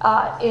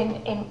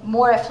in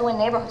more affluent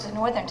neighborhoods in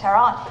northern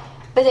Tehran.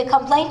 But they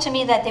complained to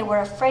me that they were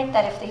afraid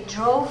that if they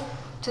drove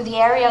to the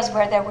areas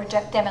where there were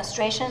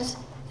demonstrations,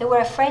 they were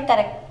afraid that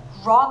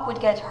a rock would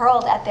get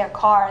hurled at their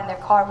car and their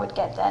car would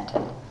get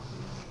dented.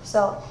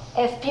 So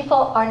if people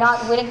are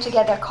not willing to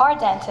get their car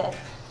dented,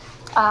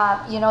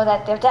 you know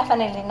that they're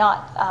definitely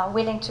not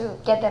willing to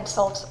get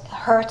themselves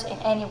hurt in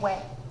any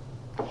way.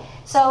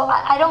 So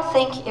I don't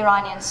think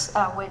Iranians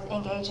would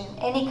engage in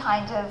any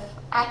kind of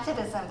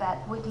activism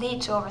that would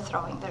lead to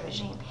overthrowing the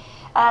regime.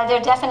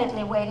 They're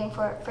definitely waiting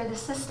for the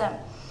system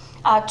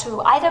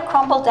to either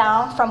crumble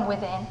down from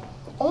within,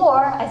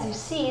 or, as you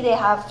see, they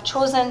have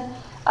chosen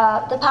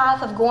the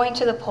path of going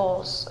to the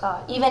polls,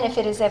 even if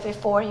it is every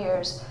 4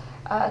 years,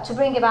 to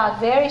bring about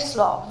very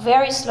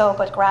slow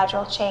but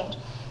gradual change.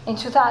 In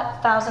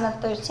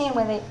 2013,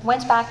 when they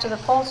went back to the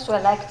polls to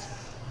elect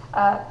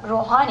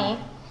Rouhani,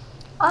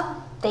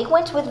 they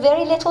went with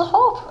very little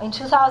hope. In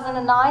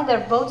 2009,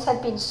 their votes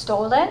had been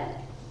stolen,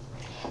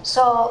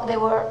 so they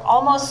were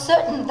almost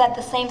certain that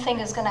the same thing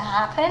is going to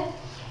happen.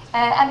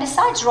 And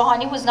besides,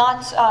 Rouhani was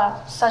not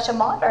such a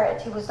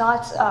moderate. He was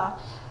not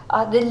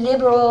the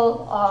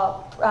liberal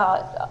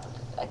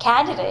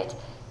candidate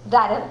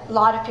that a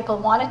lot of people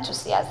wanted to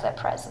see as their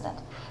president.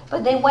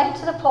 But they went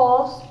to the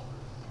polls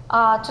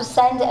to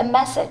send a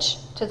message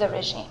to the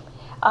regime.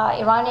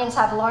 Iranians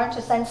have learned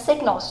to send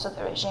signals to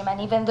the regime,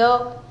 and even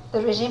though the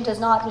regime does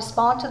not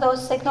respond to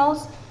those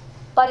signals,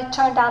 but it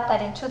turned out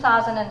that in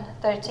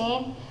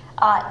 2013,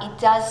 it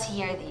does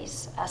hear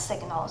these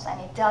signals and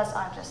it does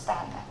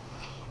understand them.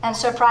 And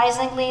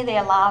surprisingly, they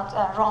allowed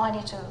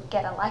Rouhani to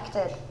get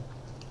elected.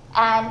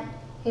 And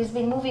he's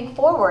been moving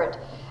forward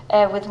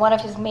with one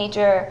of his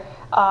major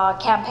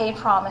campaign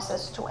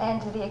promises to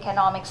end the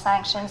economic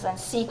sanctions and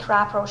seek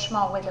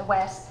rapprochement with the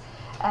West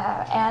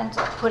and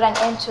put an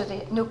end to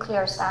the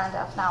nuclear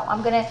standoff. Now,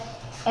 I'm going to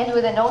end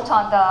with a note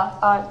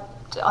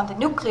on the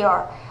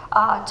nuclear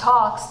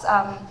talks.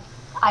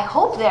 I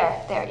hope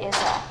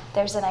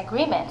there's an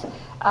agreement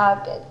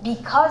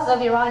because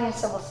of Iranian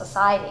civil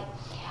society.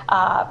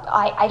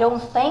 I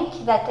don't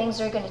think that things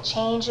are going to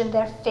change in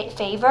their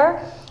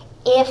favor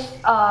if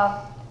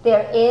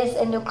there is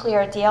a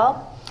nuclear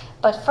deal.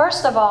 But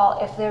first of all,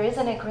 if there is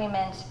an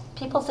agreement,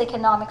 people's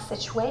economic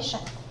situation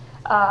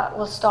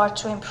will start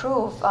to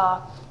improve.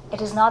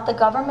 It is not the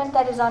government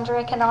that is under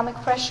economic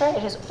pressure.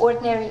 It is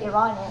ordinary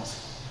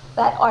Iranians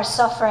that are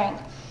suffering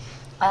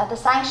the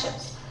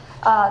sanctions.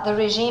 The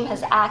regime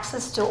has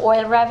access to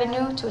oil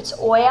revenue, to its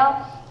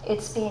oil.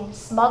 It's been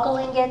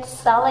smuggling it,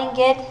 selling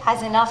it,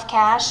 has enough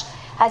cash,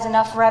 has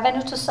enough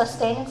revenue to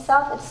sustain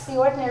itself. It's the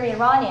ordinary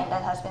Iranian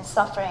that has been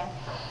suffering.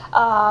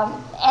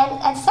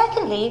 And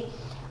secondly,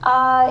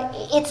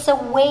 it's a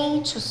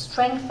way to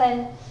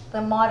strengthen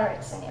the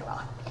moderates in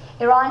Iran.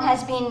 Iran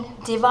has been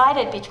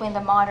divided between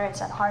the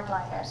moderates and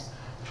hardliners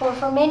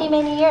for many,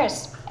 many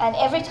years. And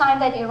every time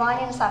that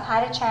Iranians have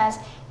had a chance,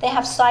 they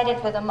have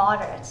sided with the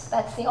moderates.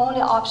 That's the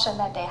only option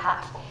that they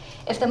have.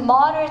 If the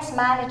moderates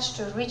manage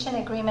to reach an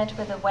agreement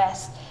with the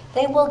West,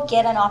 they will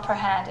get an upper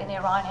hand in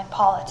Iranian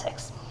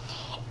politics.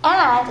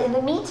 And in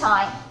the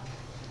meantime,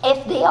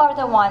 if they are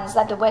the ones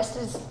that the West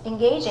is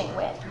engaging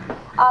with,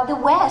 the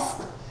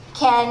West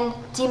can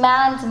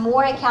demand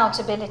more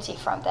accountability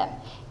from them,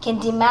 can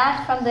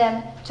demand from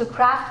them to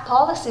craft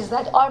policies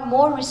that are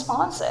more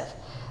responsive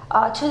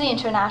to the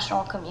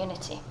international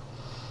community.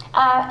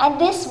 And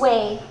this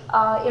way,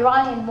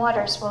 Iranian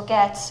waters will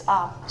get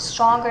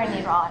stronger in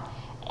Iran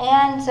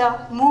and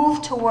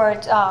move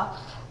toward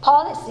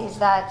policies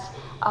that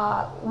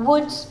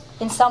would,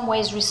 in some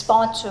ways,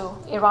 respond to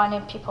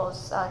Iranian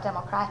people's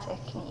democratic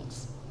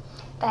needs.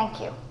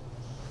 Thank you.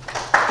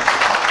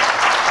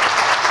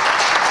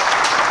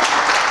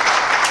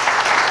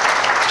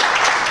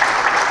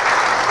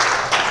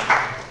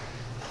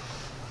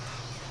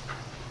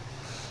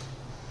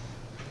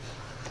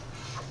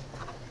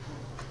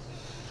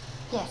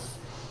 Yes.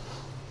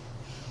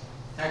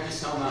 Thank you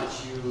so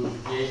much. You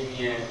gave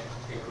me a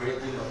great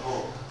deal of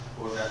hope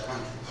for that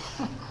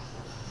country.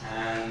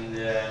 And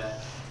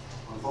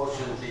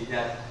unfortunately,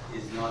 that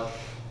is not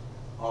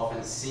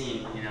often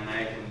seen in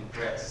American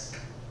press.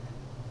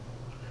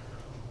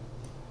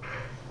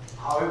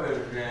 However,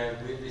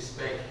 with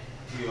respect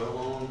to your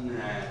own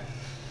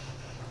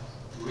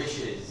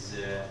wishes,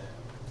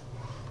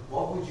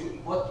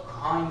 what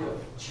kind of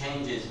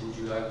changes would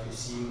you like to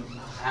see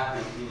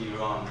happen in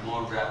Iran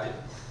more rapidly?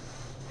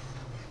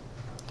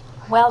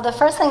 Well, the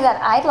first thing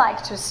that I'd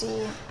like to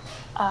see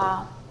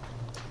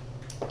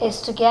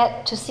is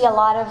to see a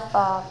lot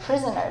of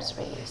prisoners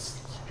released,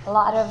 a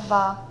lot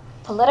of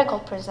political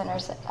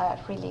prisoners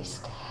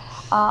released.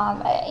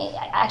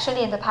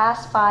 Actually, in the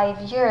past 5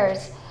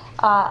 years,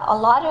 a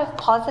lot of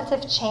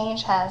positive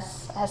change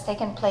has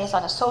taken place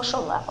on a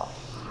social level.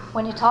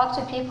 When you talk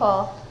to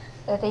people,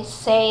 they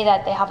say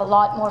that they have a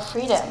lot more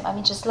freedom. I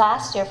mean, just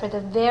last year, for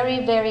the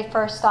very, very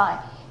first time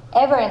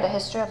ever in the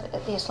history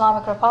of the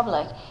Islamic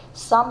Republic,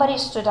 somebody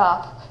stood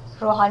up,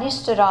 Rouhani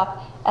stood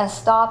up, and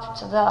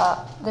stopped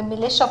the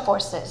militia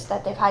forces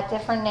that they've had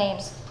different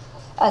names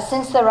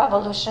since the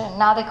revolution.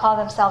 Now they call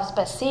themselves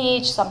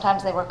Basij,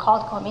 sometimes they were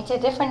called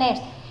Comité, different names.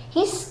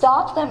 He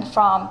stopped them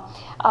from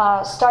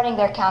starting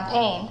their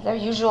campaign, their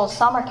usual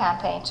summer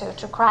campaign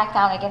to crack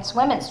down against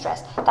women's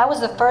dress. That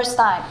was the first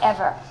time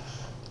ever.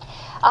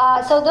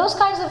 So those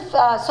kinds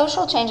of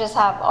social changes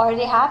have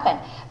already happened.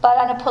 But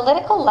on a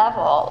political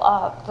level,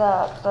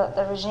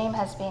 the regime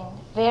has been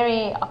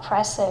very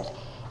oppressive.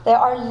 There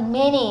are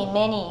many,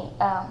 many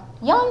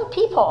young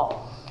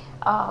people,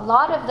 a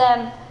lot of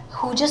them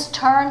who just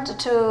turned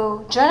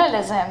to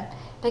journalism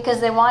because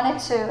they wanted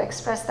to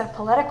express their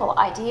political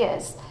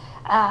ideas.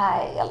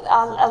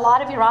 A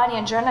lot of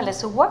Iranian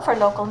journalists who work for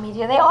local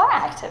media, they are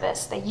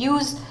activists. They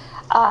use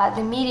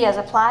the media as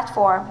a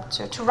platform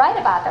to write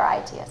about their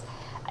ideas.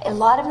 A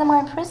lot of them are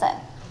in prison.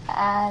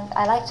 And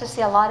I like to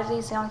see a lot of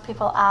these young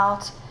people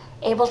out,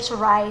 able to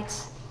write.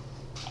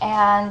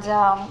 And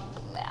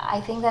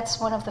I think that's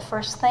one of the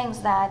first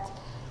things that,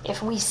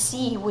 if we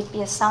see, would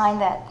be a sign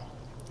that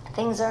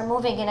things are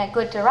moving in a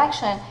good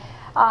direction.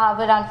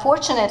 But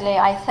unfortunately,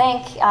 I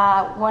think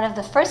one of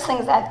the first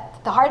things that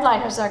the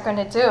hardliners are going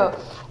to do,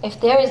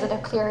 if there isn't a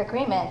clear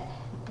agreement,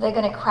 they're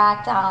going to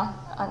crack down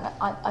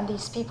on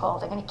these people.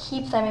 They're going to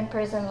keep them in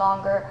prison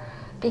longer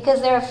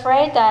because they're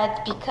afraid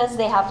that because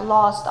they have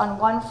lost on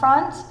one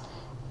front,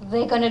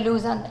 they're going to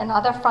lose on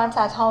another front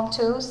at home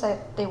too. So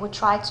they would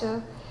try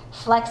to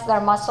flex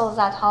their muscles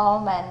at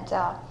home and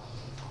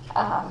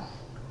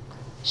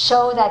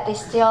show that they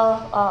still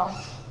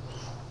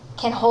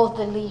can hold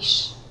the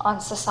leash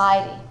on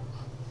society.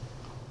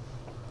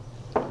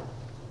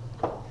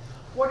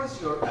 What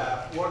is your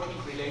working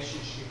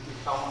relationship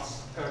with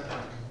Thomas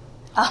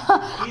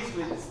Ertang? He's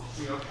with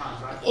New York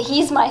Times, right?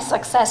 He's my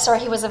successor.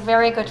 He was a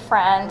very good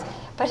friend,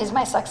 but he's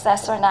my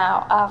successor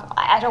now.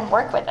 I don't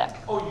work with him.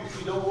 Oh,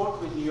 you don't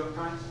work with New York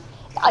Times?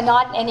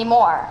 Not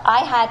anymore.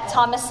 I had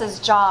Thomas's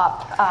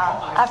job.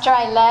 After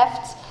I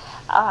left,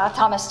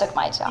 Thomas took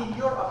my job. In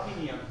your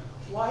opinion,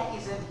 why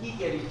isn't he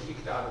getting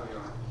kicked out of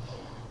Iran?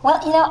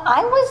 Well,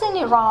 I was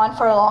in Iran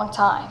for a long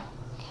time.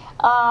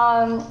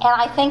 And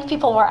I think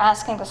people were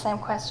asking the same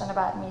question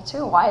about me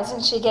too. Why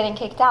isn't she getting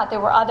kicked out? There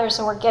were others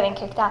who were getting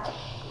kicked out.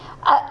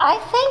 I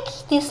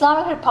think the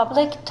Islamic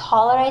Republic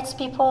tolerates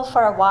people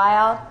for a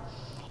while.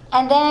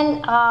 And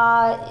then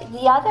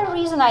the other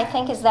reason I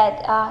think is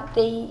that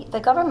the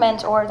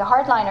government or the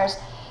hardliners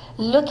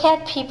look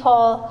at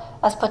people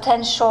as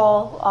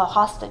potential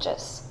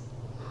hostages.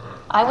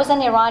 I was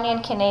an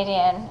Iranian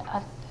Canadian.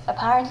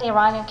 Apparently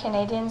Iranian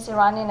Canadians,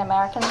 Iranian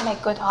Americans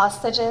make good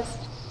hostages.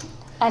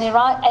 And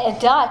a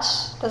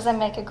Dutch doesn't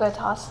make a good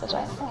hostage,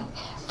 I think.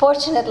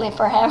 Fortunately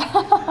for him.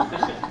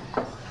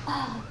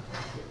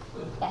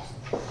 Yes.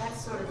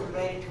 That's sort of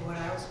related to what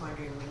I was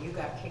wondering. When you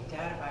got kicked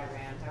out of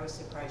Iran, I was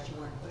surprised you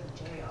weren't put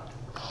in jail.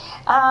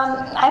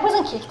 I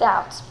wasn't kicked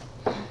out.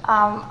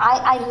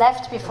 I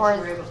left before.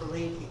 But you were able to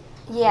leave.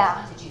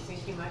 Yeah. Did you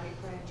think you might be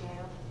put in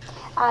jail?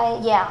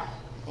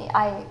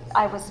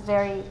 I was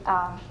very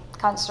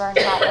concerned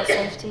about my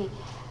safety.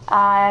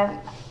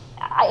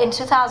 In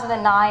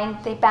 2009,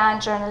 they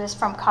banned journalists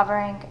from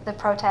covering the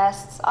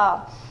protests,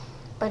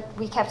 but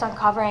we kept on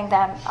covering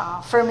them.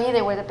 For me,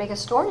 they were the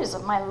biggest stories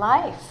of my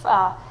life.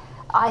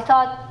 I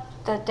thought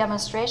the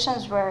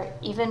demonstrations were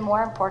even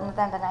more important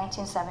than the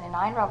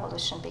 1979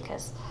 revolution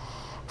because,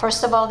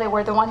 first of all, they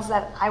were the ones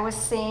that I was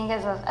seeing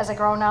as a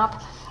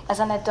grown-up, as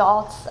an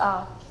adult,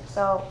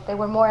 so they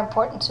were more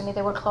important to me.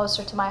 They were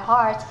closer to my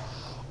heart.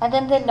 And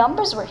then the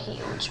numbers were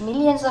huge.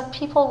 Millions of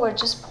people were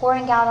just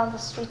pouring out on the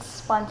streets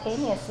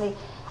spontaneously.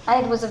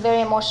 And it was a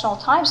very emotional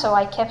time, so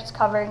I kept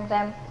covering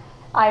them.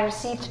 I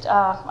received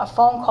a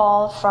phone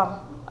call from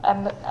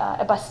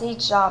a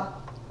Basij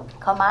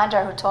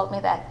commander who told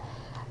me that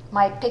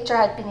my picture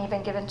had been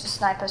even given to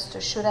snipers to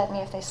shoot at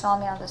me if they saw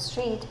me on the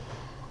street.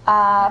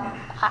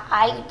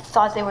 I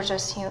thought they were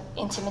just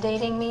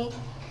intimidating me.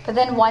 But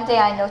then one day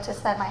I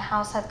noticed that my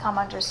house had come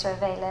under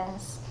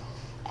surveillance.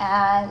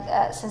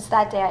 And since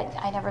that day,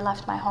 I never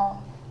left my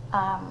home.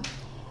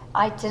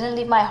 I didn't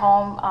leave my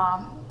home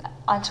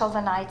until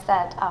the night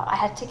that I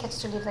had tickets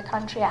to leave the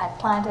country. I had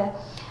planned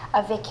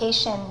a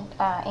vacation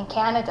in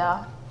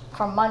Canada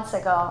from months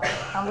ago,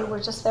 and we were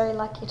just very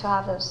lucky to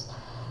have those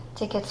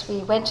tickets. We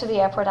went to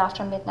the airport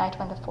after midnight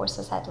when the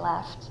forces had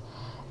left,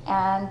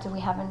 and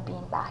we haven't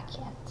been back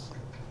yet.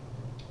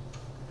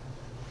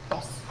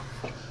 Yes?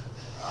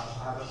 I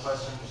have a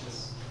question which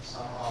is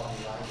somehow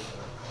related to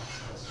the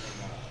question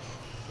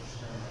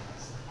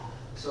asked.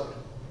 So,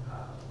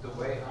 the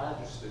way I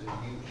understood it,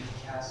 you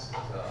cast an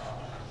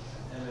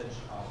image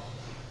of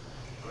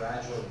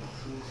gradual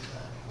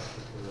improvement,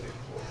 particularly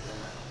for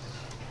women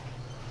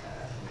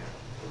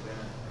in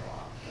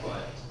Iran.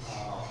 But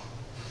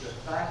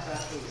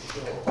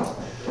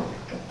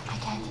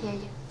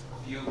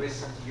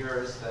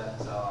years that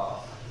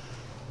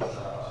the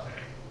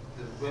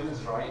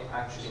women's rights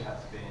actually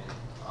have been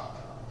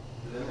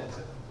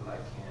limited, like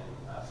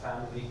in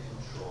family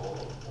control,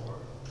 or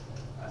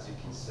as you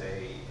can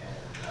say,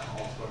 in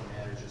multiple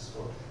marriages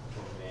for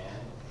men,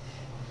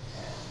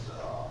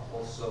 and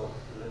also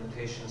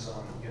limitations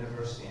on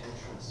university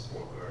entrance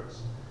for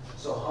girls.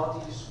 So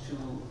how these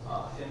two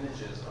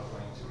images are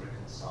going to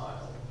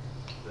reconcile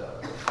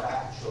the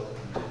factual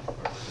image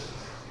versus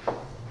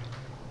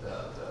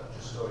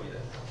the story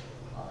that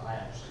I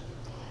understood?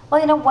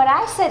 Well, what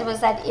I said was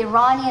that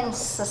Iranian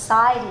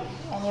society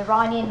and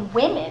Iranian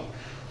women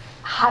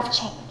have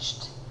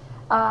changed.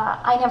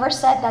 I never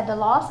said that the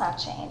laws have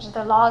changed.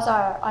 The laws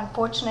are,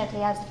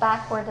 unfortunately, as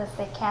backward as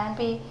they can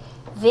be.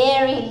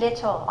 Very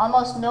little,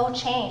 almost no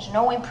change,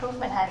 no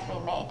improvement has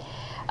been made.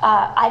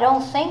 I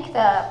don't think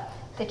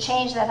the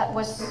change that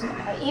was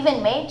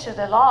even made to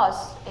the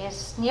laws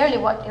is nearly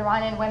what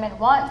Iranian women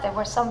want. There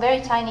were some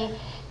very tiny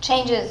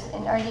changes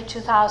in early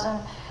 2000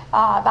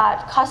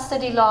 about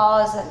custody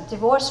laws and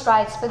divorce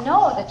rights, but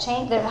no,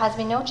 there has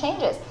been no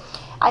changes.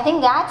 I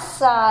think that's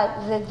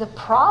the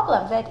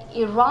problem, that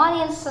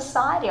Iranian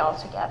society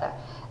altogether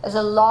is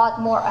a lot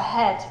more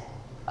ahead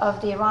of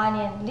the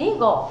Iranian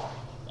legal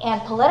and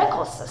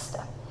political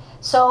system.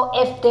 So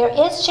if there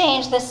is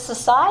change, this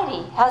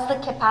society has the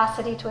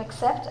capacity to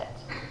accept it.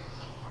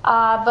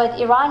 But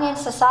Iranian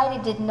society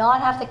did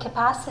not have the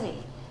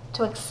capacity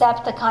to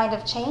accept the kind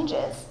of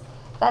changes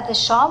that the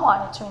Shah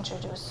wanted to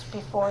introduce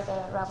before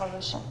the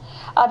revolution.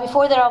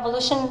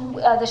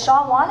 The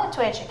Shah wanted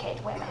to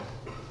educate women,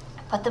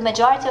 but the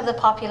majority of the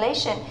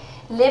population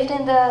lived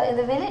in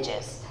the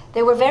villages.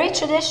 They were very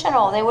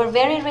traditional. They were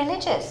very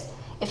religious.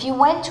 If you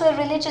went to a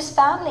religious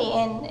family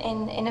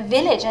in a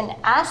village and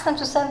asked them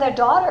to send their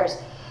daughters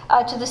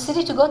to the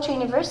city to go to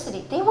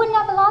university, they wouldn't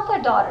have allowed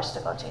their daughters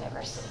to go to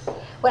university.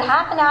 What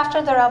happened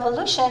after the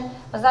revolution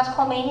was that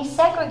Khomeini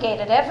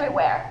segregated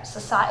everywhere.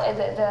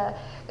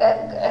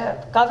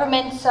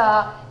 Government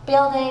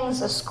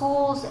buildings,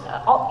 schools,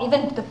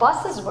 even the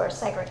buses were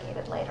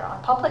segregated later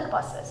on, public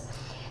buses.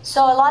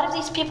 So a lot of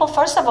these people,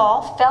 first of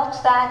all,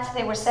 felt that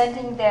they were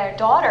sending their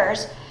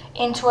daughters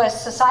into a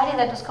society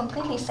that was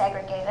completely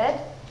segregated,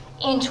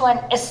 into an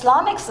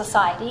Islamic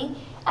society,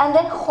 and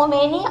then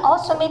Khomeini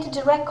also made a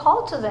direct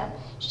call to them.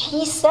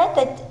 He said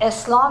that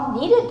Islam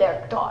needed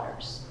their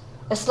daughters.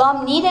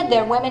 Islam needed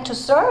their women to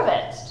serve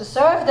it, to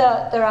serve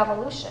the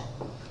revolution.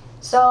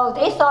 So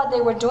they thought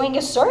they were doing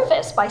a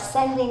service by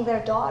sending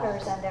their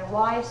daughters and their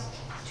wives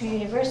to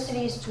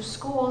universities, to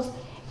schools,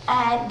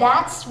 and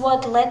that's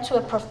what led to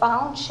a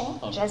profound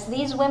change. As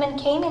these women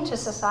came into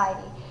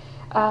society,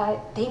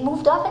 they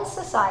moved up in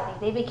society,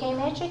 they became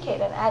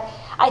educated.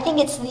 I think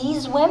it's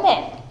these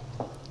women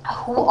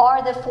who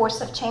are the force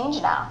of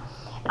change now.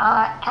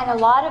 And a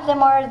lot of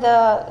them are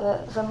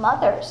the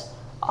mothers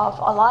of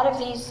a lot of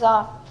these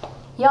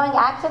young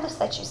activists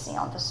that you see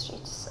on the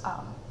streets.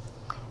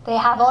 They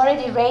have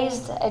already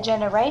raised a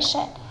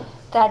generation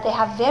that they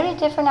have very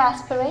different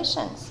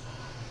aspirations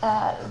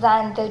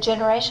than the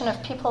generation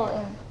of people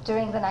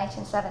during the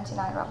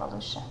 1979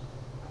 revolution.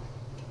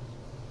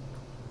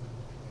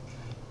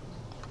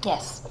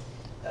 Yes?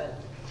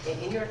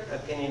 In your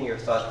opinion, your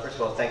thoughts, first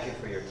of all, thank you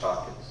for your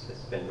talk.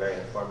 It's been very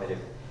informative.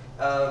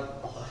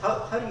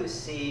 How do you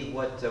see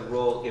what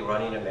role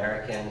Iranian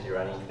Americans,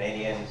 Iranian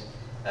Canadians,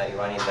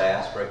 Iranian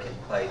diaspora can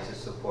play to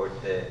support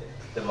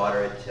the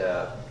moderate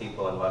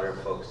people and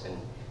moderate folks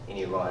in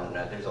Iran?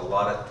 There's a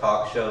lot of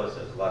talk shows,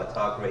 there's a lot of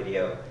talk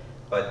radio,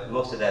 but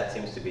most of that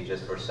seems to be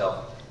just for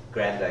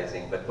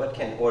self-grandizing. But what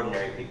can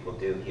ordinary people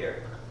do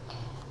here?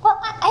 Well,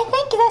 I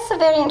think that's a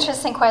very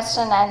interesting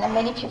question, and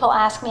many people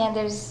ask me, and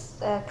there's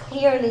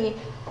clearly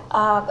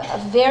a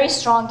very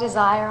strong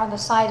desire on the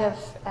side of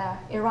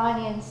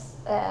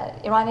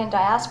Iranian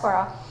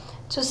diaspora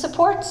to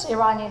support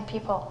Iranian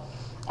people.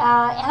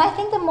 And I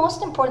think the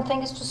most important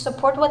thing is to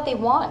support what they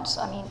want.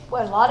 I mean,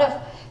 a lot of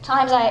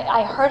times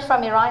I heard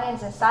from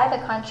Iranians inside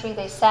the country,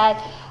 they said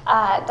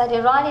that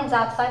Iranians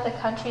outside the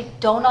country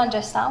don't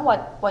understand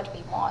what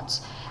we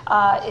want.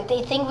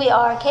 They think we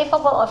are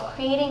capable of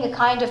creating a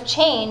kind of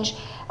change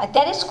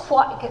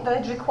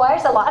that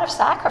requires a lot of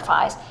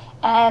sacrifice,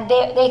 and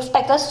they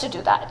expect us to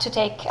do that, to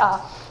take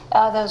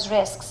those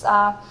risks.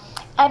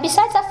 And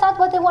besides, that's not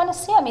what they want to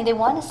see. I mean, they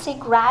want to see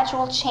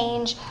gradual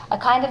change, a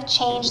kind of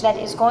change that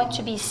is going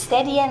to be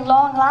steady and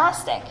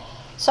long-lasting.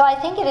 So I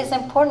think it is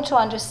important to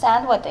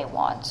understand what they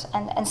want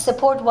and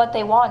support what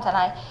they want. And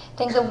I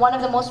think that one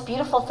of the most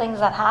beautiful things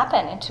that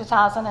happened in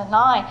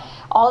 2009,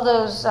 all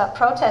those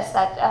protests,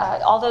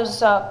 all those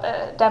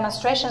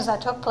demonstrations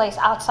that took place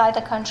outside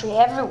the country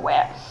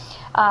everywhere,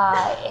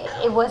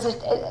 it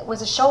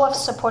was a show of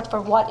support for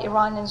what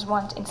Iranians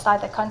want inside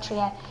the country.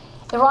 And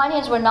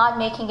Iranians were not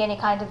making any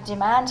kind of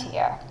demand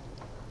here.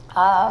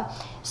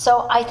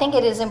 So I think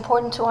it is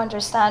important to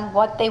understand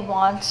what they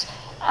want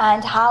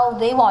and how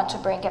they want to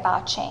bring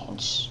about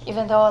change.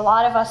 Even though a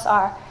lot of us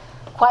are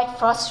quite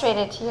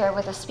frustrated here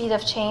with the speed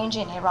of change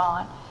in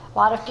Iran, a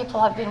lot of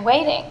people have been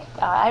waiting.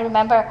 I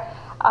remember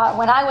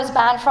When I was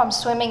banned from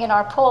swimming in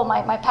our pool,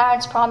 my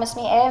parents promised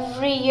me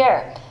every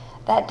year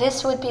that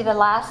this would be the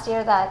last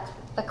year that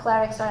the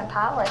clerics are in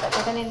power, that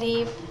they're going to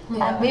leave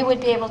and we would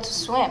be able to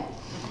swim.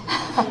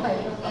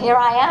 Here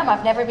I am.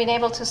 I've never been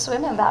able to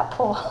swim in that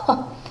pool.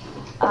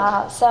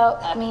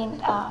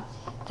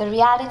 The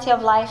reality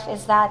of life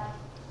is that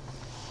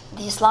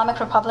the Islamic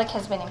Republic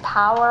has been in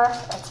power,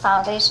 its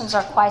foundations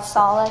are quite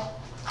solid,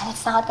 and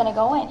it's not going to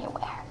go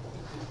anywhere.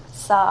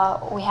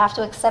 So we have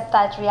to accept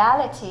that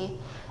reality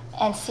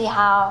and see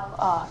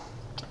how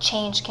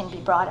change can be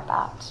brought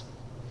about.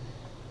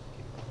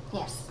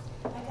 Yes?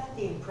 I got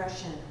the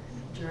impression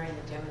during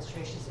the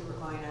demonstrations that were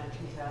going on in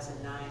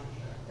 2009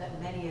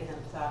 that many of them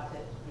thought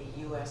that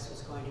the U.S.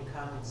 was going to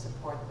come and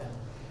support them.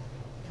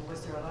 And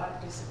was there a lot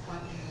of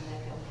disappointment when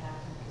that didn't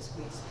happen? Because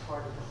we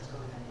supported what was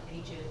going on in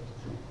Egypt,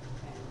 and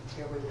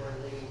here we were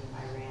leaving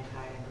Iran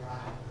high and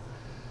dry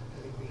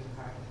for the Green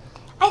Party.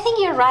 I think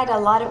you're right. A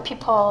lot of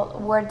people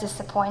were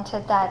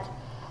disappointed that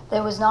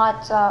there was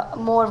not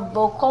more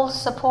vocal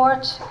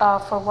support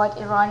for what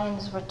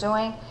Iranians were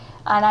doing.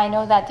 And I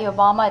know that the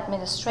Obama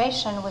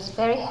administration was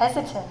very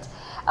hesitant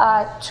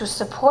to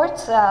support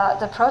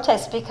the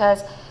protests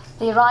because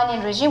the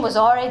Iranian regime was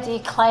already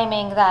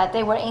claiming that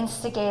they were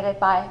instigated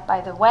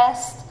by the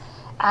West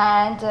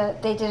and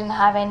they didn't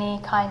have any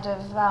kind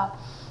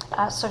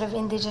of sort of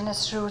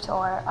indigenous root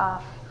or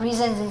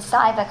reasons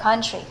inside the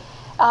country.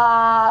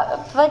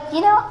 But,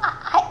 you know,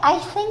 I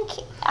think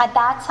at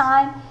that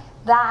time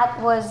that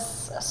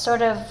was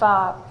sort of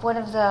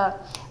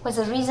was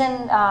a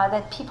reason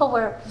that people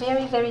were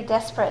very, very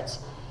desperate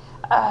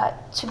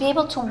to be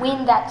able to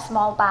win that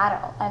small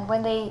battle. And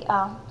when they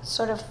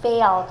sort of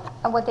failed,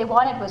 and what they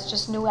wanted was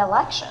just new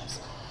elections.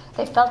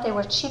 They felt they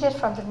were cheated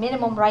from the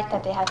minimum right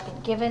that they had been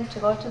given to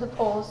go to the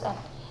polls and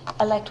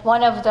elect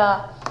one of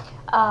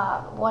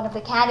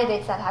the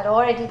candidates that had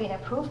already been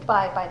approved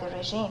by the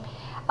regime.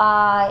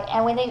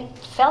 And when they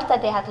felt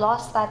that they had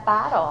lost that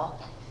battle,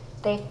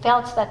 they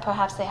felt that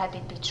perhaps they had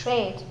been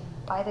betrayed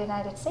by the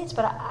United States.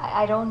 But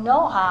I don't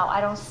know how. I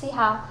don't see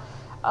how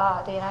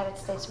the United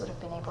States would have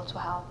been able to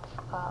help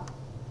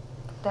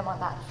them on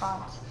that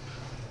front.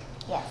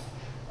 Yes.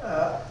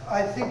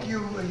 I think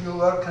you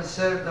were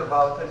concerned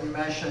about, and you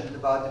mentioned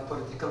about the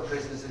political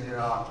prisoners in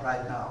Iran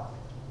right now,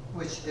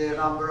 which their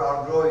number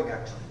are growing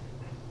actually,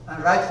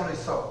 and rightfully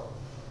so.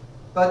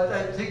 But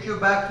I take you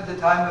back to the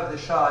time of the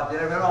Shah.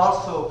 There were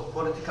also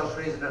political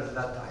prisoners at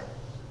that time.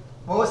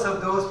 Most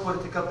of those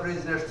political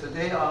prisoners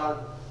today are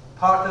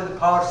part of the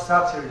power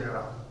structure in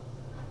Iran,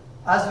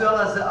 as well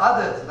as the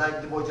others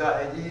like the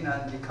Mujahideen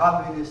and the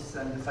communists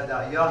and the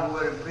Fadaiyan who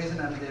were in prison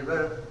and they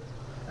were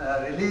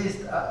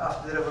released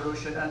after the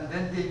revolution, and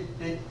then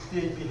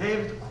they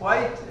behaved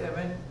quite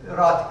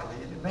erratically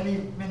in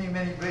many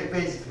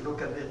ways. If you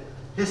look at the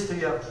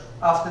history of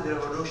after the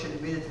revolution,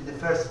 immediately the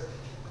first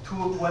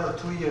 1 or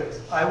 2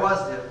 years, I was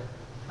there.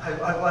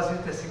 I was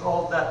witnessing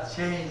all that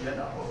change and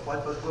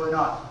what was going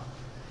on.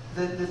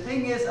 The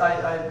thing is,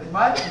 in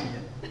my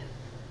opinion,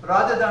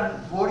 rather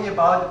than worry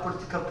about the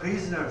political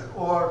prisoners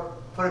or,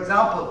 for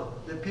example,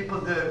 the people,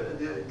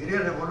 the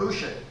guerrilla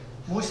revolution,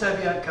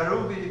 Mousavi and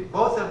Karoubi,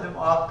 both of them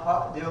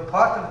they were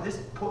part of this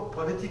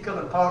political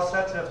and power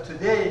structure of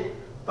today,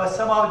 but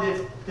somehow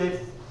they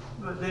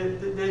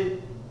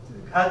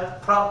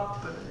had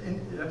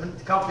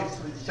conflicts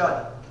with each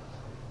other.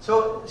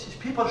 So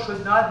people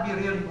should not be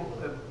really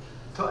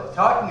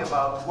talking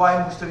about why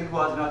Mousavi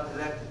was not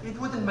elected. It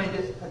wouldn't make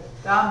a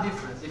damn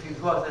difference if he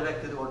was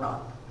elected or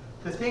not.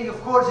 The thing, of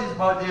course, is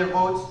about their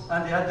votes,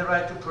 and they had the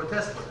right to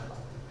protest for them.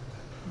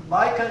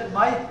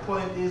 My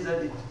point is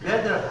that it's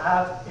better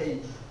have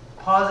a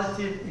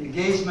positive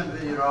engagement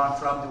with Iran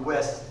from the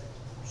West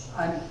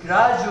and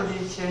gradually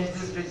change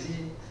this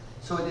regime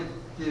so the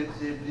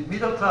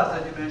middle class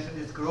that you mentioned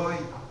is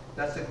growing.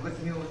 That's a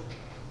good news.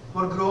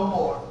 Will grow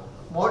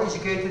more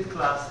educated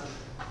classes.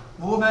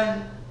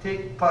 Women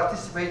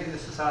participate in the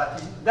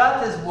society.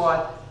 That is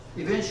what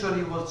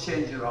eventually will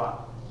change Iran.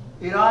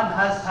 Iran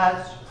has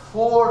had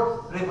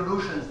 4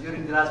 revolutions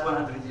during the last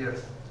 100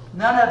 years.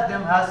 None of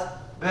them has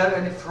bear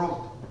any fruit.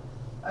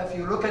 If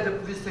you look at the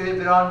history of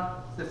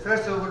Iran, the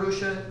first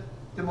revolution,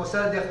 the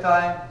Mossadegh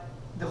time,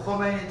 the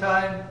Khomeini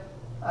time,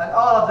 and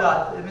all of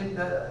that, I mean,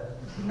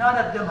 none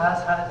of them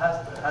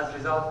has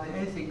resulted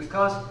in anything,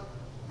 because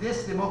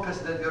this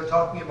democracy that we are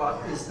talking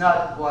about is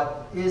not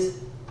what is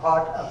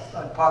part of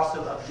and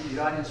parcel of the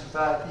Iranian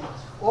society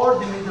or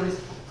the Middle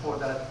East for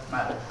that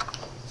matter.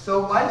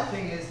 So my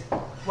thing is,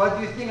 what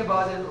do you think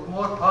about a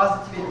more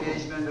positive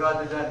engagement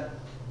rather than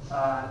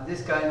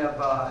this kind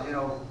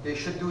of, they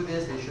should do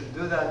this, they should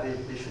do that,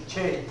 they should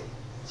change,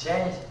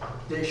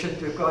 they should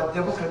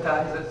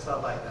democratize and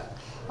stuff like that.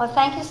 Well,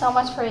 thank you so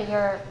much for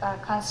your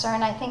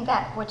concern. I think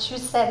that what you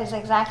said is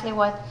exactly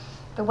what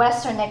the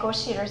Western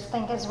negotiators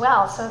think as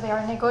well. So they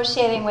are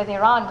negotiating with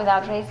Iran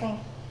without raising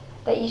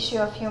the issue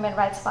of human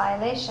rights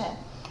violation.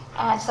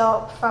 And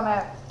so from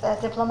a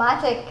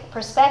diplomatic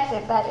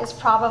perspective, that is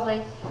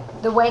probably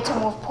the way to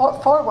move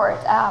forward.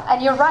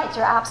 And you're right,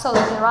 you're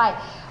absolutely right.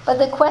 But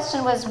the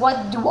question was,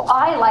 what do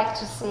I like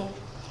to see?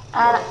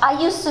 And I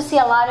used to see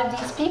a lot of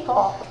these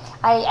people.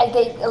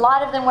 A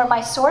lot of them were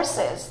my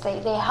sources.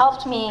 They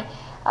helped me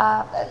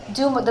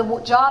do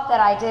the job that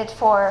I did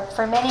for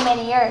many,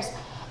 many years.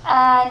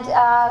 And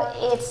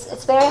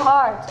it's very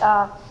hard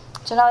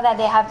to know that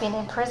they have been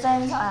in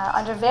prison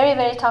under very,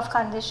 very tough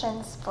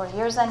conditions for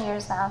years and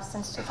years now,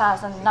 since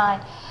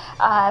 2009.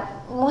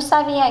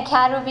 Mousavi and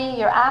Karoubi,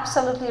 you're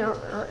absolutely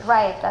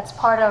right. That's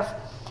part of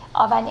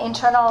an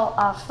internal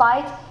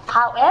fight.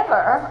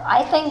 However,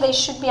 I think they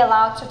should be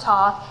allowed to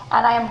talk,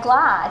 and I am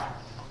glad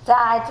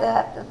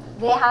that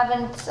they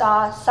haven't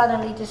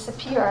suddenly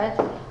disappeared.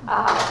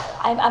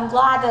 I'm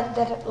glad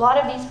that a lot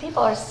of these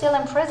people are still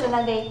in prison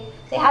and they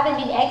haven't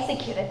been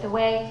executed the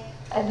way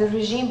the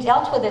regime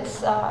dealt with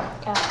its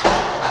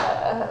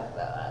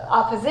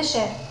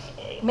opposition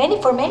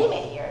for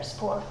many years.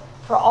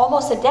 For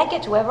almost a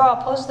decade, whoever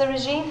opposed the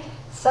regime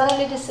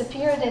suddenly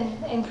disappeared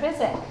in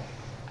prison.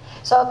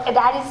 So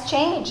that is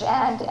change,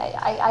 and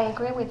I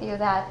agree with you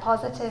that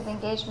positive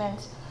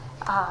engagement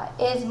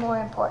is more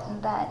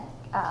important than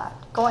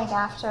going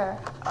after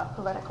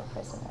political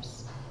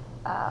prisoners'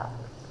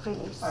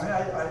 release. I mean,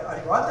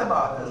 I want them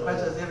out as much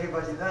as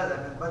everybody does. I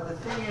mean, but the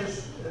thing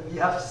is, we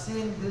have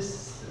seen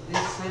this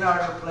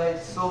scenario played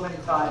so many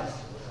times,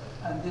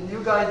 and the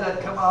new guys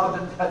that come out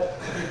and that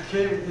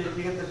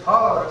they get the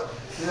power,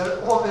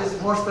 they're always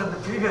worse than the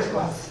previous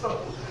ones. So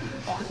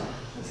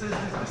this is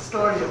the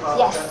story about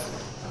that.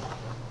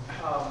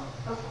 I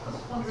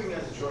was wondering,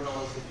 as a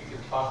journalist, if you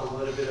could talk a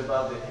little bit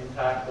about the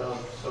impact of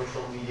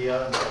social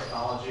media and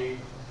technology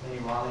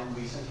in Iran in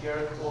recent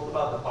years, both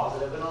about the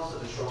positive and also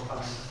the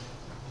shortcomings.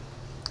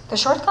 The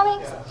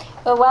shortcomings?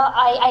 Yeah. Well,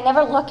 I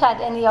never look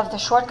at any of the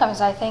shortcomings.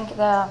 I think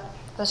the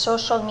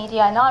social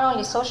media, not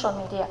only social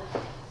media,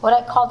 what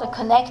I call the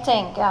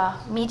connecting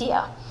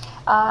media,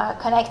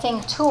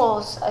 connecting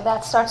tools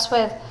that starts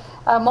with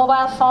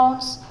mobile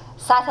phones,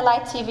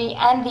 satellite TV,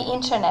 and the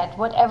internet,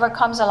 whatever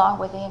comes along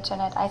with the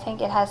internet. I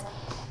think it has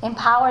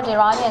empowered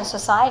Iranian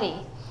society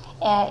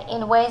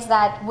in ways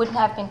that wouldn't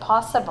have been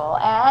possible.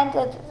 And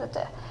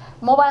the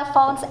mobile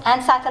phones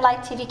and satellite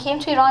TV came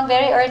to Iran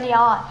very early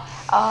on,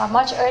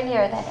 much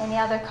earlier than any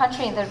other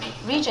country in the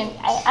region.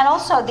 And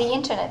also the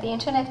internet. The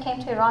internet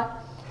came to Iran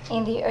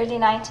in the early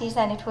 90s,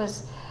 and it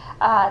was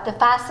the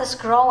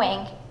fastest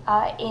growing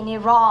in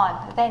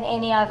Iran than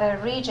any other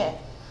region.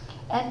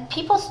 And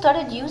people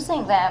started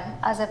using them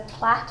as a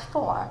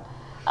platform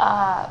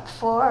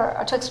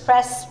to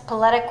express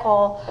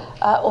political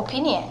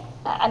opinion.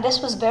 And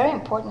this was very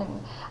important.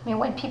 I mean,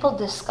 when people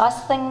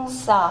discuss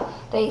things,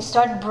 they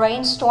start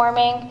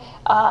brainstorming.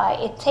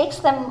 It takes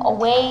them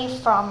away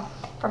from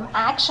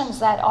actions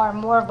that are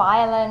more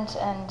violent,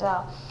 and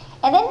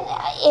then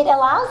it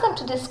allows them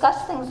to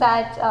discuss things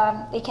that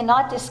they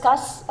cannot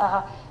discuss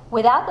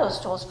without those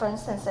tools. For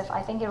instance, if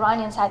I think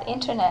Iranians had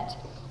internet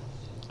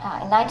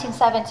in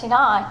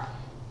 1979,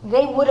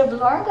 they would have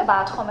learned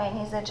about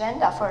Khomeini's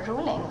agenda for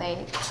ruling.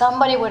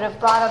 Somebody would have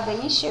brought up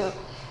the issue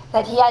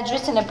that he had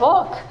written a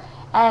book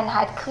and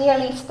had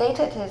clearly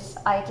stated his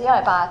idea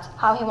about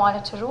how he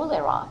wanted to rule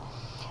Iran.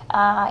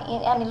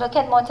 I mean, look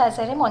at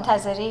Montazeri.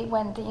 Montazeri,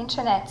 when the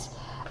internet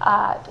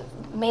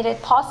made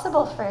it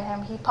possible for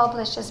him, he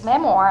published his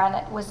memoir, and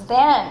it was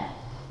then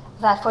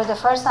that for the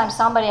first time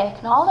somebody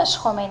acknowledged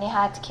Khomeini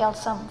had killed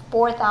some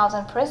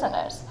 4,000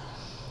 prisoners.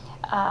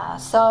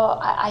 So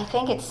I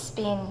think it's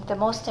been the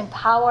most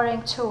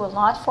empowering tool,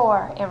 not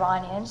for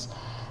Iranians,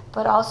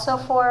 but also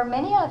for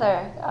many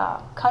other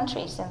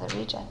countries in the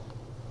region.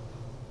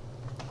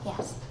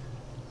 Yes.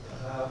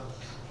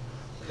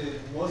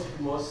 Most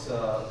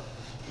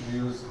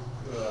news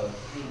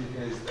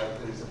indicates that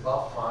there is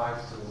about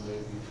 5 to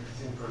maybe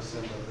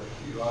 15% of the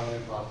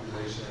Iranian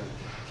population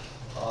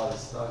are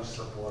staunch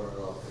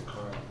supporter of the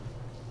current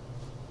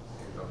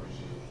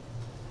regime.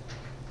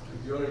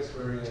 With your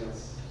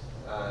experience,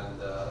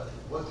 and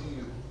what do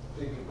you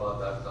think about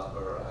that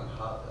number, and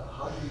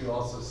how do you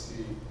also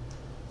see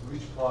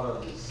which part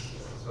of this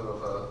sort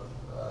of a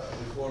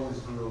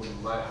reformist group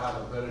might have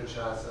a better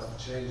chance of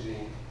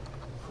changing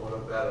for the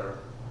better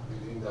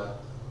within that,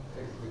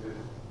 with the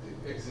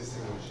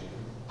existing regime?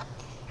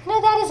 No,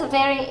 that is a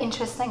very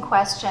interesting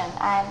question,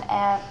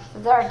 and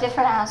there are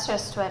different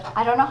answers to it.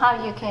 I don't know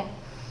how you can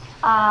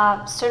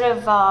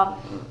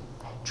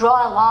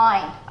draw a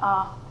line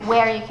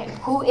where you can,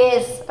 who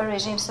is a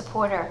regime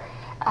supporter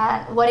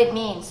and what it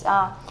means.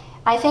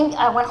 I think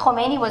when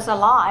Khomeini was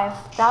alive,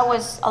 that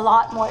was a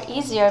lot more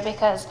easier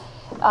because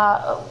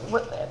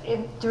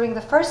during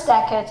the first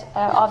decade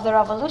of the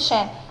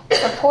revolution,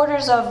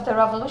 supporters of the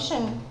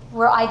revolution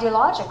were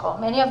ideological.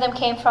 Many of them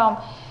came from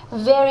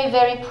very,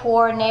 very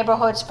poor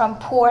neighborhoods, from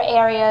poor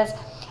areas,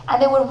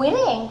 and they were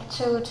willing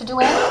to do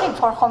anything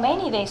for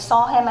Khomeini. They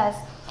saw him as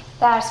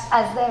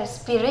their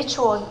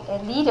spiritual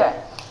leader.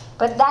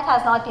 But that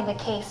has not been the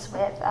case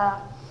with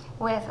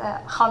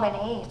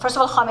Khamenei. First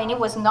of all, Khamenei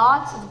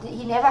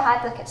he never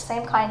had the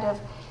same kind of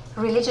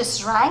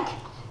religious rank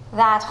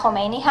that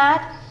Khomeini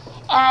had,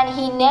 and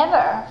he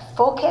never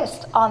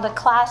focused on the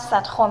class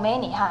that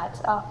Khomeini had.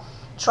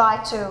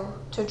 try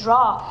to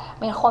draw. I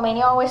mean,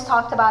 Khomeini always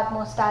talked about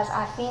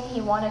mustazafin.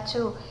 He wanted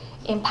to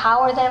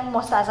empower them,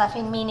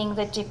 mustazafin meaning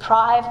the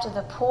deprived,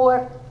 the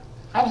poor,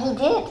 and he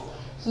did.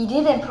 He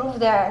did improve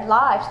their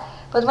lives.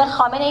 But when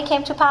Khamenei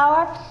came to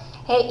power,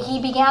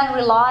 he began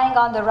relying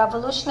on the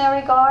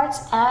Revolutionary Guards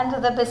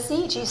and the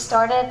Basij. He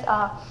started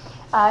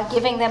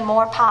giving them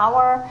more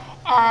power,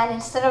 and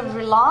instead of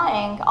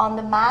relying on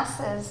the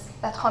masses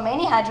that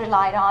Khomeini had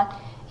relied on,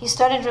 he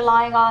started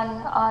relying on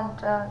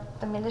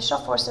the militia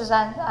forces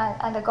and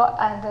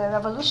the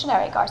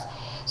Revolutionary Guards.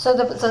 So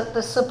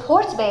the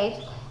support base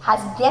has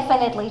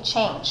definitely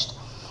changed.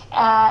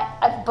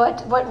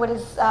 But what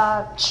is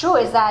true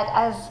is that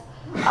as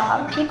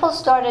people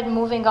started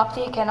moving up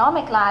the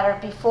economic ladder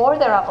before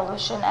the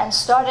revolution and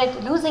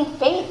started losing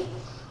faith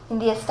in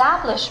the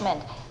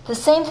establishment, the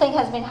same thing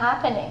has been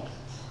happening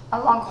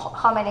among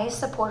Khamenei's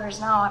supporters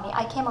now. I mean,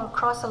 I came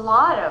across a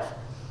lot of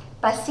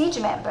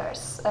Basij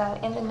members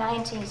in the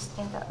 90s,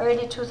 in the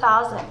early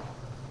 2000s,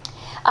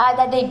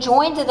 that they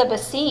joined the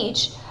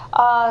Basij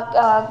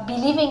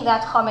believing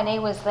that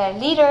Khamenei was their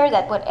leader,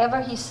 that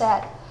whatever he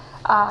said,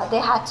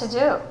 they had to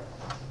do.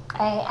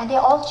 And they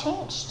all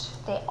changed.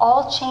 They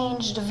all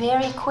changed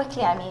very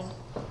quickly. I mean,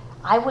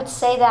 I would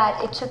say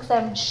that it took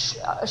them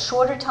a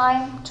shorter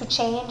time to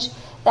change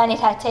than it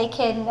had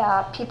taken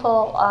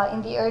people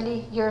in the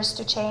early years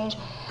to change,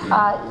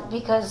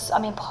 because, I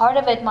mean, part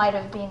of it might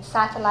have been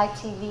satellite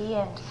TV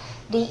and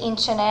the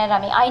internet. I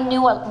mean, I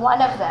knew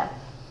one of them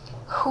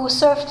who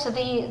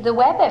surfed the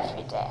web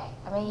every day.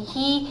 I mean,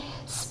 he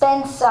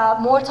spends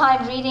more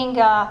time reading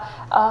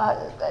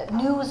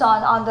news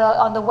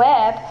on the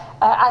web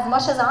as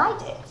much as I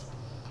did.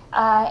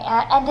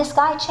 And this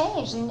guy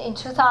changed in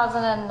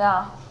 2000 and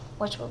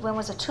when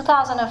was it?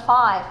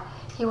 2005.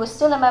 He was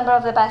still a member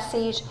of the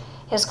Basij.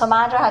 His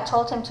commander had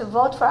told him to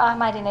vote for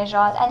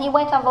Ahmadinejad, and he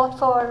went and voted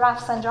for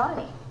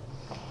Rafsanjani.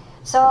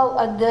 So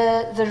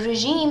the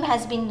regime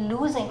has been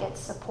losing its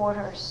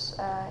supporters,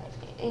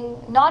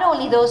 not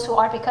only those who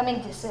are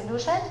becoming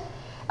disillusioned,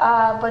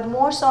 but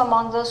more so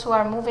among those who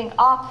are moving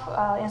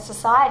up in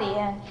society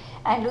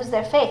and lose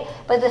their faith.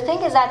 But the thing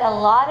is that a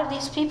lot of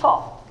these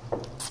people,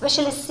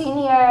 especially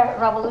senior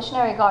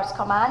Revolutionary Guards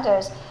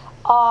commanders,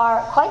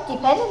 are quite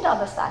dependent on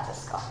the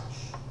status quo.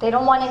 They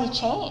don't want any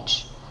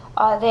change.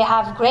 They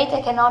have great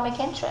economic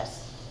interests.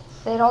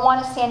 They don't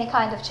want to see any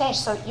kind of change.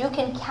 So you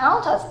can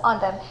count on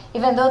them,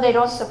 even though they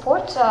don't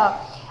support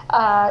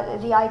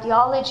the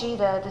ideology,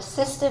 the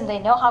system. They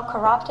know how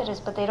corrupt it is,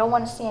 but they don't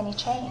want to see any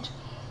change.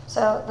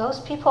 So those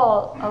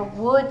people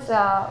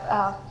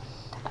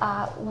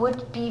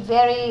would be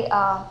very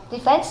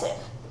defensive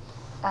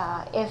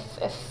if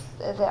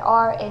there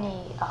are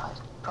any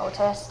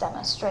protests,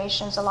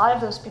 demonstrations. A lot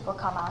of those people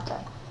come out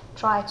and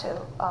try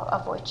to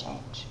avoid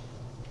change.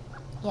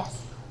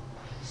 Yes?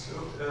 So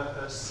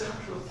a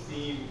central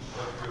theme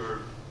of your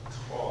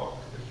talk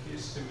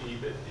appears to me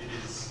that it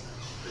is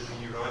that the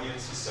Iranian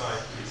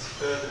society is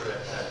further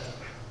ahead.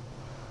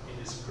 It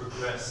has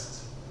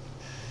progressed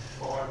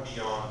far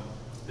beyond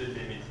the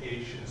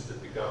limitations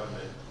that the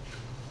government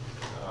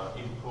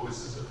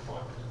imposes upon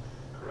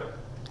it, correct?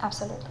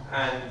 Absolutely.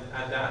 And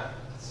that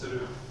sort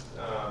of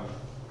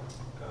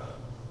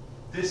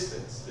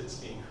distance that's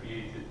being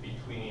created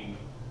between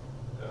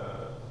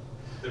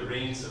the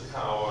reins of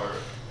power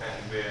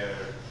and where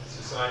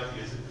society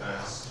is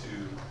advanced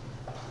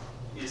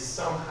to is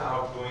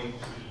somehow going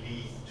to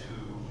lead to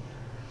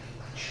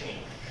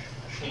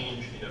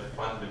change in a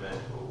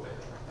fundamental way.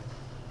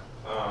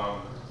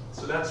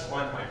 So that's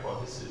one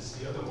hypothesis.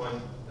 The other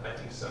one, I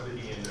think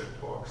somebody in their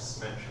talks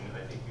mentioned,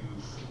 I think you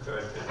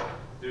concurred, that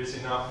there's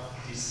enough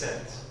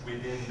dissent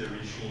within the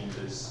regime.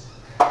 There's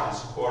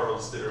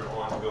quarrels that are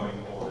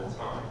ongoing all the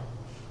time.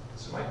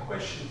 So my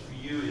question for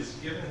you is,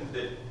 given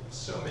that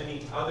so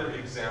many other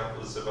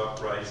examples of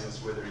uprisings,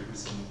 whether it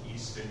was in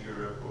Eastern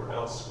Europe or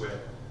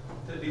elsewhere,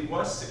 that it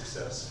was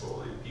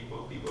successful,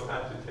 people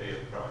had to pay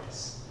a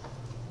price.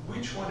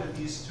 Which one of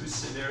these two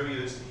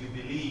scenarios do you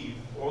believe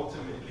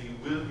ultimately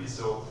will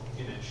result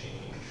in a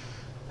change?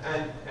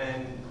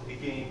 And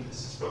again, this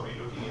is probably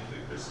looking into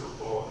a crystal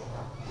ball.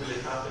 Will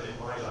it happen in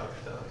my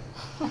lifetime?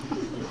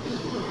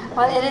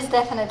 Well, it is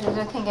definitely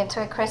looking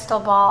into a crystal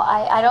ball.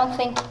 I don't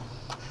think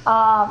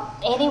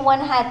anyone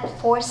had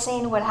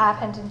foreseen what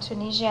happened in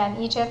Tunisia and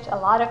Egypt. A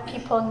lot of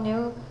people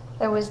knew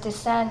there was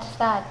dissent,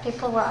 that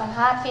people were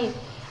unhappy.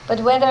 But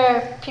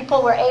whether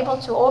people were able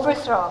to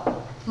overthrow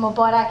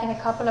Mubarak in a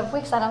couple of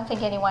weeks, I don't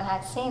think anyone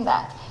had seen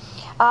that.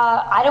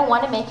 I don't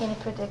want to make any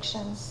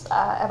predictions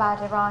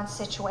about Iran's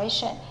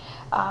situation,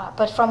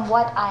 but from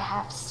what I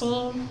have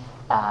seen,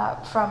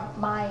 from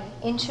my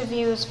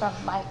interviews, from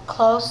my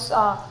close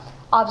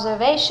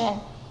observation,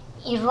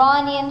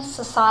 Iranian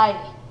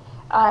society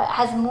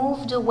has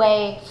moved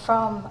away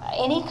from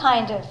any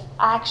kind of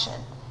action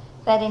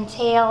that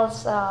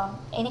entails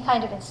any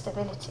kind of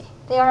instability.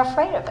 They are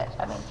afraid of it.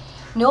 I mean,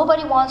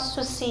 nobody wants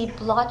to see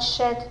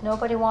bloodshed.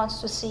 Nobody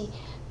wants to see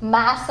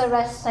mass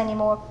arrests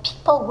anymore.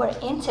 People were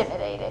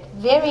intimidated,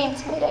 very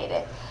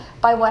intimidated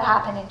by what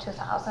happened in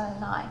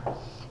 2009.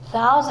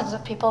 thousands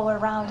of people were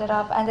rounded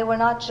up, and they were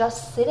not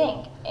just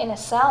sitting in a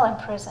cell in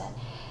prison.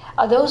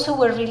 Those who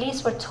were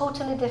released were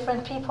totally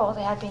different people.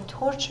 They had been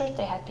tortured,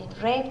 they had been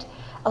raped.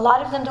 A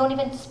lot of them don't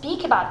even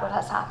speak about what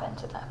has happened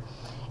to them.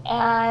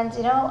 And,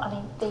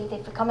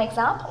 they've become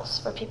examples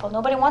for people.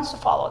 Nobody wants to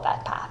follow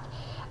that path.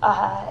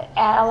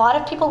 And a lot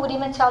of people would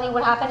even tell you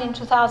what happened in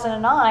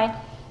 2009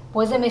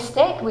 was a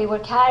mistake. We were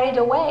carried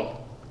away.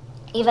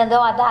 Even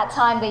though at that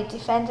time they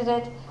defended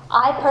it,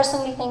 I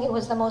personally think it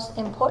was the most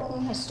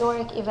important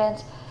historic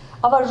event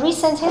of our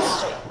recent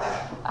history.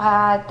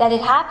 That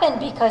it happened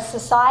because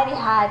society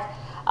had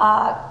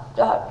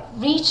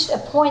reached a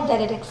point that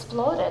it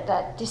exploded,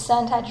 that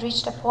dissent had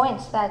reached a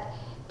point that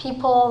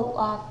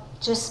people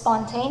just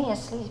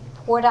spontaneously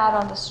poured out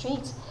on the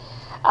streets.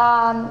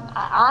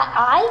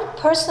 I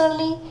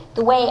personally,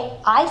 the way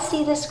I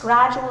see this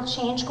gradual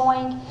change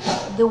going,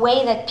 the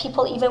way that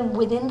people even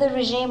within the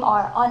regime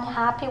are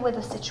unhappy with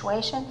the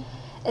situation,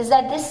 is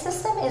that this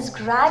system is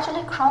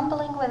gradually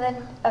crumbling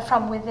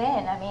from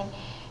within. I mean,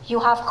 you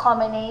have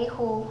Khamenei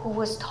who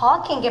was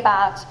talking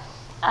about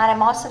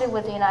animosity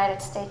with the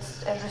United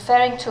States,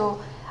 referring to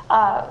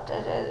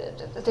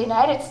the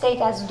United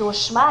States as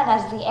dushman,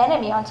 as the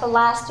enemy, until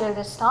last year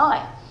this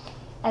time.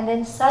 And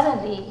then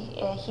suddenly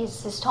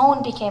his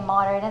tone became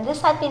moderate. And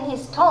this had been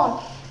his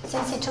tone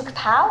since he took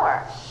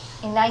power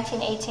in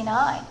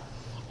 1989.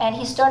 And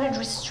he started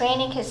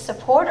restraining his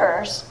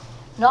supporters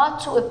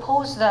not to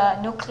oppose the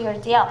nuclear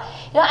deal.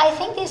 I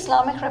think the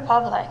Islamic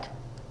Republic,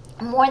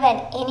 more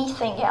than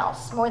anything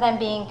else, more than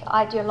being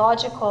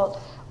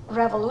ideological,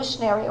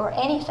 revolutionary or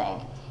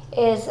anything,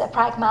 is a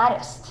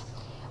pragmatist.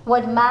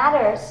 What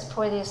matters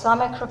for the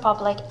Islamic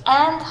Republic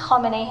and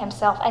Khamenei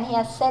himself, and he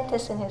has said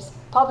this in his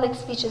public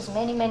speeches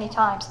many, many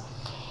times,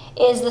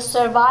 is the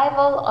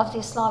survival of the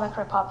Islamic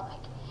Republic.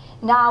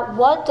 Now,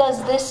 what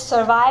does this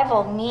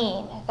survival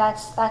mean?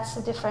 That's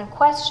a different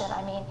question.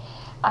 I mean,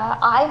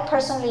 I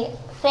personally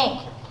think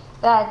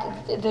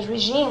that the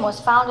regime was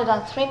founded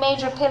on three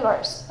major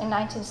pillars in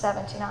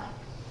 1979.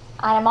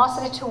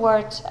 Animosity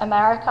toward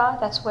America,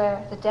 that's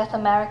where the Death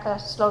America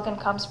slogan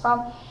comes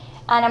from.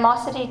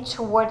 Animosity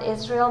toward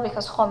Israel,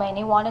 because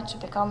Khomeini wanted to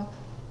become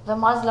the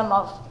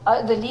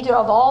the leader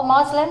of all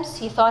Muslims.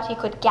 He thought he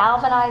could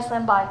galvanize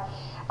them by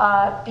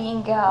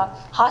being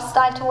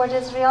hostile toward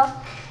Israel.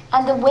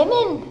 And the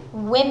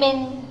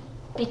women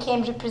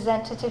became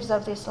representatives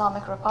of the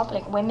Islamic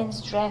Republic,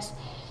 women's dress.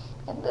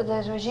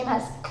 The regime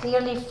has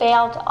clearly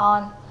failed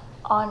on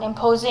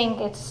imposing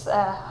its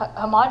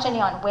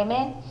homogeny on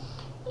women.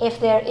 If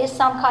there is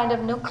some kind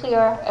of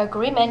nuclear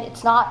agreement,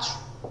 it's not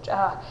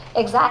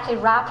exactly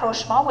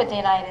rapprochement with the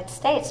United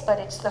States, but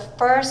it's the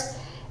first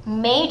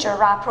major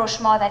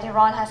rapprochement that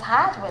Iran has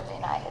had with the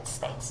United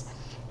States.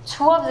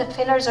 Two of the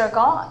pillars are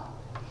gone,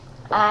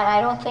 and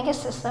I don't think a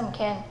system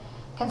can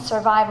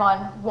survive on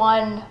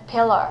one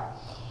pillar.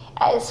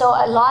 So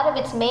a lot of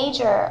its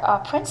major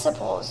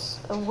principles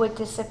would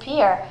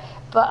disappear,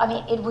 but I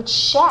mean, it would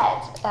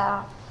shed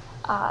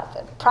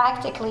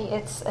practically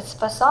its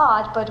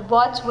facade. But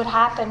what would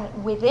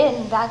happen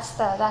within? That's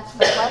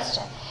the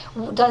question.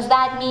 Does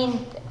that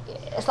mean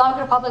Islamic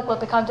Republic will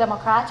become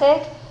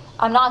democratic?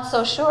 I'm not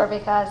so sure,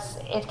 because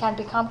it can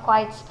become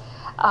quite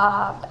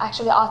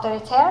actually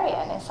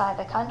authoritarian inside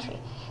the country.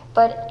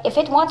 But if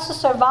it wants to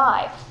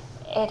survive,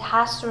 it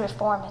has to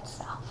reform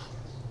itself.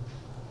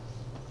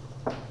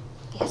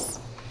 Yes.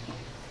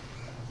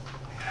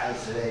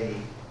 As an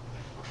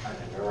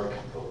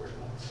American voter,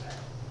 let's say,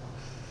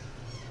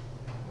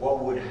 what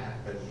would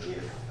happen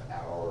if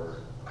our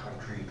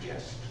country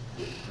just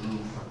withdrew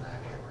from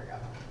that area?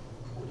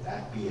 Would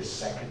that be a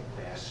second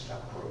best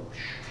approach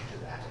to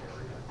that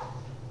area?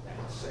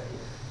 And say,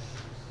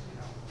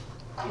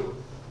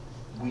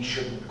 we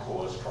shouldn't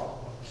cause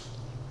problems.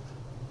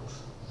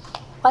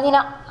 Well,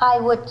 I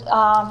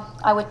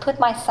would put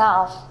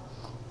myself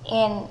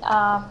in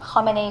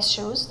Khamenei's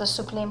shoes, the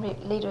supreme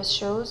leader's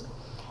shoes,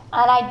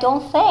 and I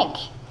don't think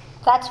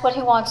that's what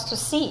he wants to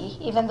see,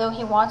 even though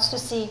he wants to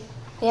see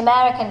the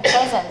American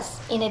presence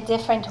in a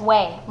different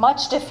way,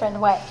 much different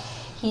way.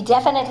 He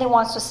definitely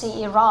wants to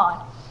see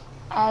Iran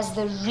as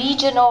the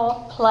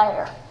regional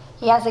player.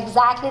 He has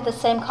exactly the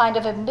same kind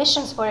of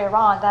ambitions for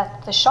Iran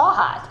that the Shah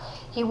had.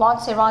 He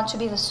wants Iran to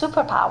be the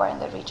superpower in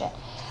the region.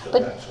 So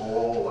but that's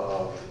all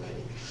of the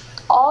Middle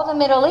East. All the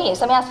Middle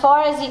East. I mean, as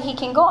far as he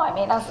can go. I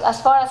mean,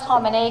 as far as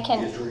Khamenei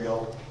can.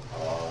 Israel,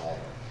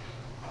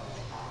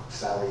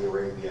 Saudi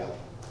Arabia,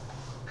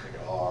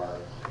 Qatar,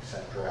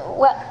 etc.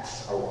 Well,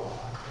 that's Iran.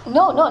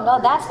 No,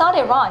 that's not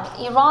Iran.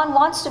 Iran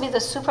wants to be the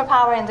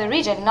superpower in the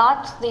region.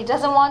 It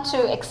doesn't want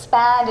to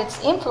expand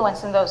its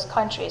influence in those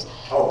countries.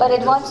 Oh, but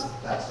it wants.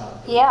 That's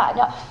not. Yeah,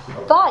 no.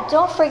 Okay. But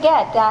don't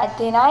forget that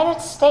the United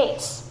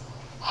States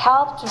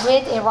helped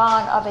rid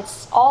Iran of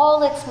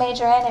all its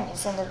major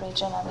enemies in the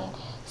region. I mean,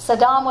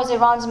 Saddam was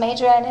Iran's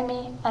major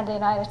enemy, and the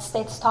United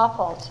States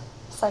toppled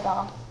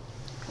Saddam.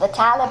 The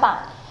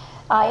Taliban.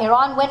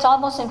 Iran went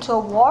almost into a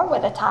war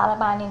with the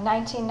Taliban in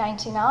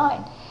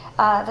 1999.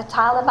 The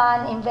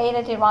Taliban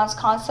invaded Iran's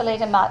consulate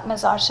in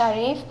Mazar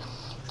Sharif,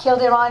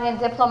 killed Iranian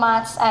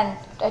diplomats and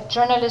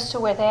journalists who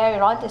were there.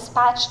 Iran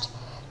dispatched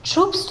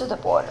troops to the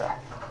border.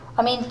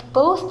 I mean,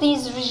 both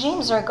these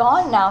regimes are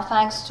gone now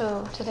thanks to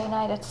the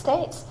United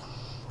States.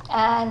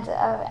 And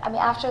I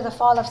mean, after the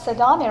fall of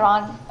Saddam,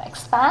 Iran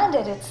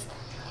expanded its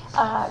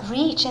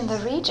reach in the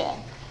region.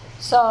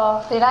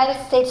 So the United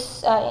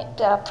States'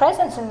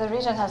 presence in the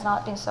region has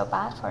not been so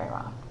bad for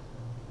Iran.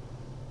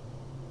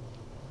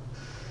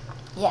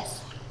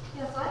 Yes?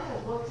 Yes, I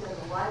have looked in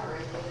the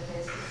library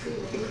database to see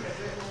that you have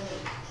written in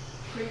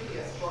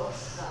previous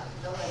books,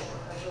 not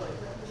really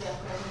written down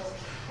criminals,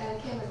 and I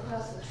came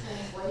across a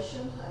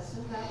translation. I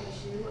assume that was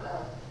you,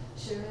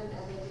 Shirin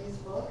Ebadi's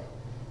book.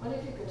 I wonder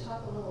if you could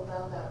talk a little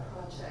about that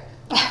project.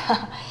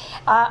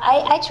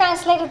 I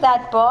translated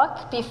that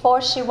book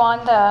before she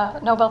won the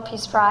Nobel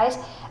Peace Prize.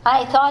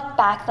 I thought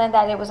back then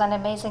that it was an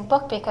amazing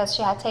book because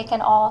she had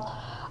taken all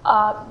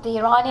the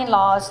Iranian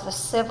laws, the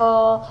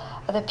civil,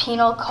 the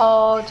penal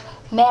code,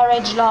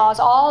 marriage laws,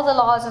 all the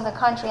laws in the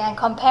country, and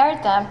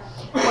compared them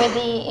with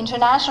the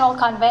international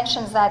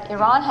conventions that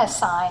Iran has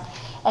signed.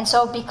 And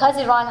so because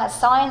Iran has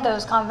signed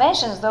those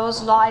conventions,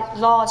 those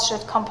laws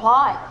should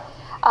comply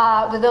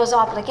with those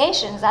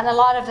obligations, and a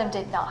lot of them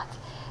did not.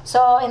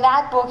 So in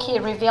that book, he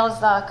reveals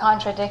the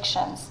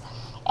contradictions.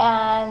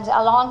 And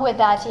along with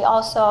that, he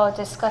also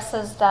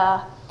discusses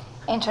the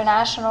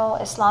International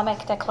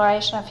Islamic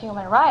Declaration of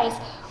Human Rights,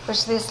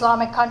 which the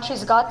Islamic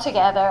countries got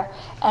together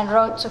and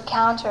wrote to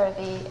counter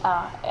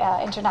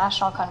the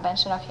International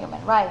Convention of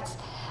Human Rights.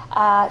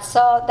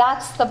 So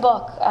that's the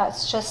book.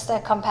 It's just a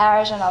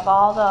comparison of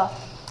all the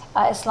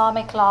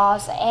Islamic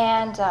laws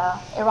and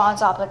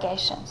Iran's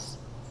obligations.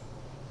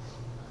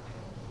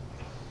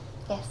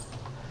 Yes?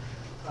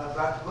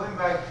 But going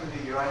back to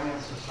the Iranian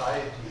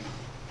society,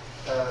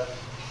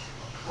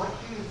 what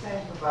do you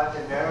think about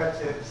the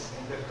narratives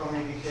and the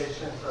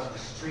communications on the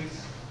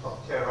streets of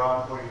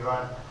Tehran or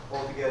Iran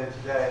altogether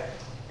today?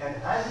 And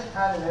has it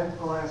had an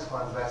influence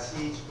on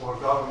Basij or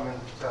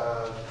government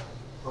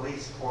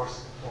police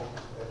force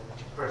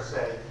per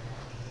se,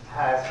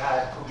 has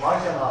had to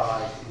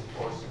marginalize these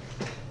forces?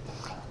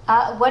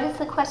 What is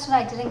the question?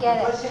 I didn't get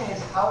it. The question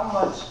is how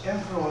much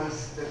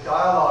influence the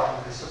dialogue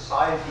in the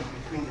society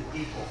between the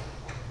people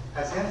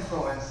has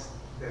influenced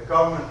the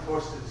government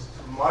forces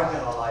to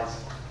marginalize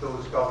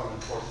those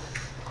government forces.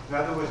 In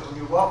other words, when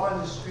you walk on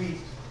the street,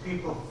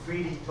 people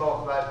freely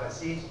talk about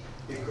Basij,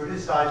 they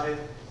criticize it,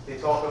 they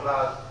talk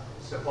about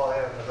Sepah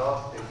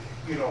al-Qadaf,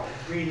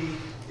 freely,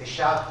 they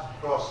shout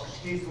across the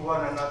street to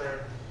one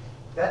another.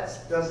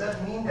 Does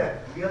that mean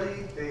that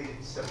really the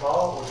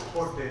Sepah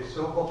or the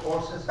so-called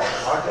forces are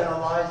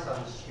marginalized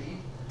on the street?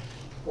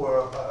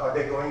 Or are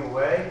they going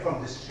away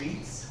from the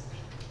streets?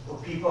 Or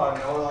people are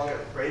no longer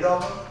afraid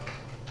of them?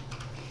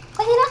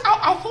 Well,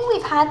 I think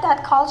we've had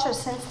that culture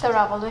since the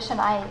revolution.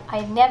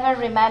 I never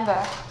remember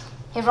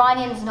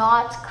Iranians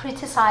not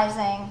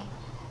criticizing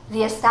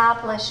the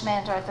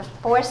establishment or the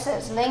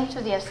forces linked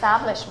to the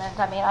establishment.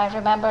 I mean, I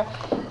remember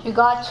you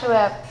got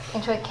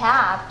into a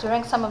cab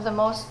during some of the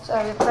most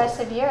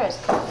repressive years,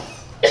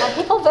 and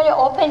people very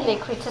openly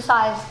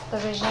criticized the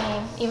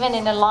regime, even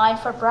in a line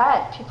for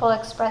bread. People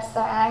expressed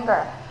their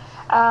anger.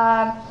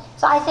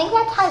 So I think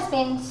that has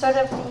been sort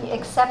of the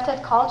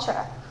accepted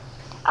culture.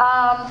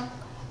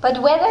 But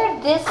whether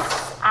this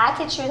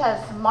attitude has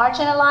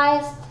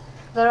marginalized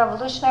the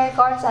Revolutionary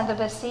Guards and the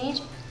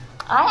Basij,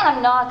 I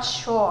am not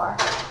sure.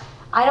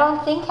 I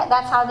don't think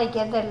that's how they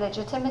get their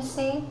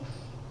legitimacy,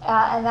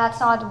 and that's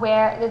not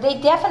where,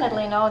 they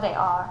definitely know they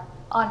are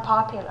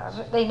unpopular.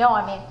 They know,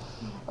 I mean,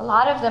 a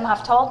lot of them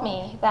have told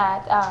me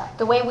that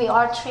the way we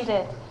are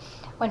treated,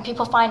 when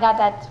people find out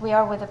that we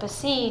are with the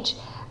Basij,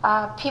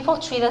 people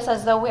treat us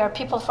as though we are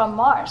people from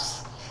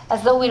Mars,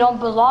 as though we don't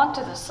belong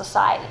to this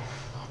society.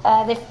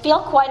 They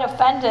feel quite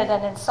offended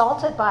and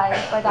insulted by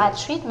that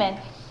treatment.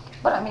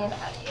 But I mean,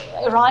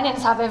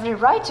 Iranians have every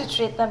right to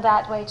treat them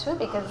that way too,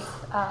 because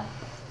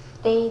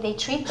they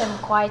treat them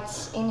quite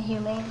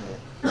inhumanely.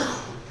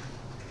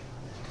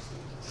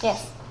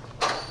 Yes?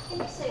 Can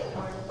you say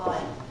more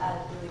about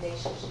the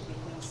relationship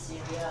between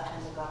Syria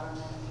and the government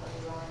of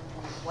Iran,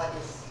 and what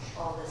is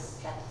all this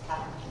that's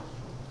happening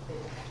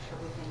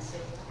within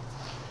Syria?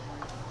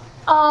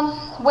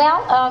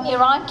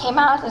 Iran came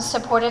out and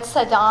supported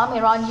Saddam.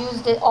 Iran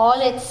used all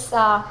its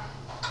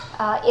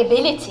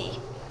ability,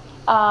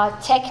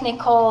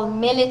 technical,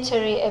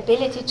 military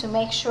ability to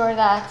make sure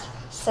that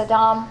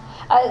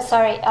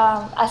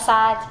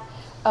Assad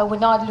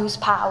would not lose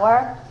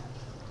power.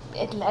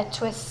 It led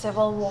to a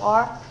civil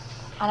war.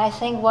 And I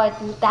think what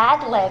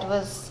that led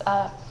was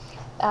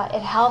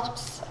it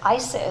helped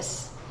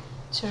ISIS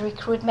to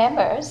recruit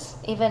members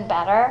even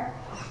better.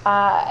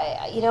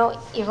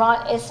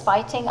 Iran is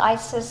fighting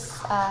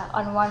ISIS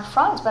on one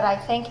front, but I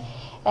think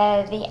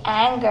the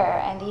anger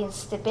and the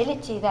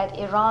instability that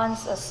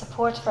Iran's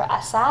support for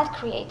Assad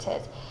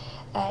created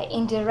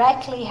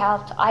indirectly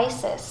helped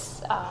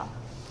ISIS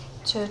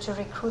to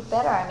recruit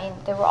better. I mean,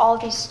 there were all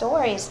these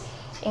stories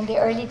in the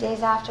early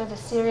days after the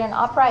Syrian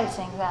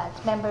uprising that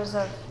members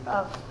of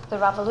the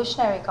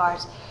Revolutionary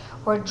Guards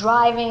were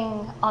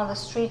driving on the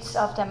streets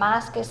of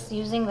Damascus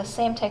using the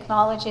same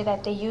technology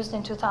that they used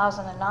in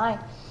 2009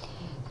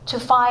 to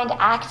find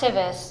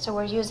activists who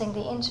were using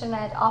the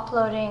internet,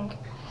 uploading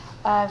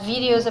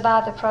videos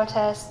about the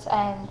protests,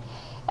 and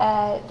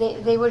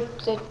they were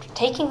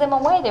taking them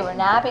away. They were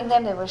nabbing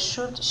them. They were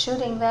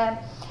shooting them.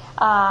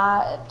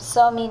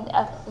 So I mean,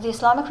 the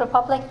Islamic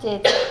Republic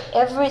did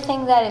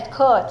everything that it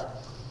could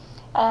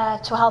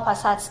to help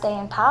Assad stay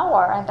in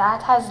power, and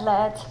that has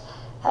led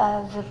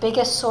the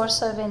biggest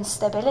source of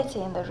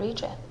instability in the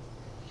region.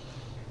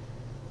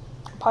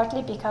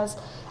 Partly because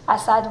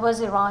Assad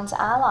was Iran's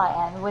ally,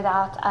 and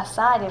without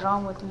Assad,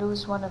 Iran would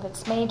lose one of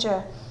its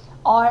major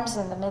arms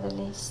in the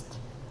Middle East.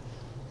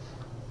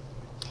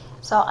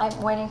 So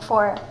I'm waiting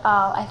for,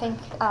 I think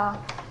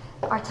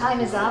our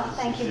time is up.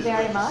 Thank you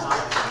very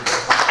much.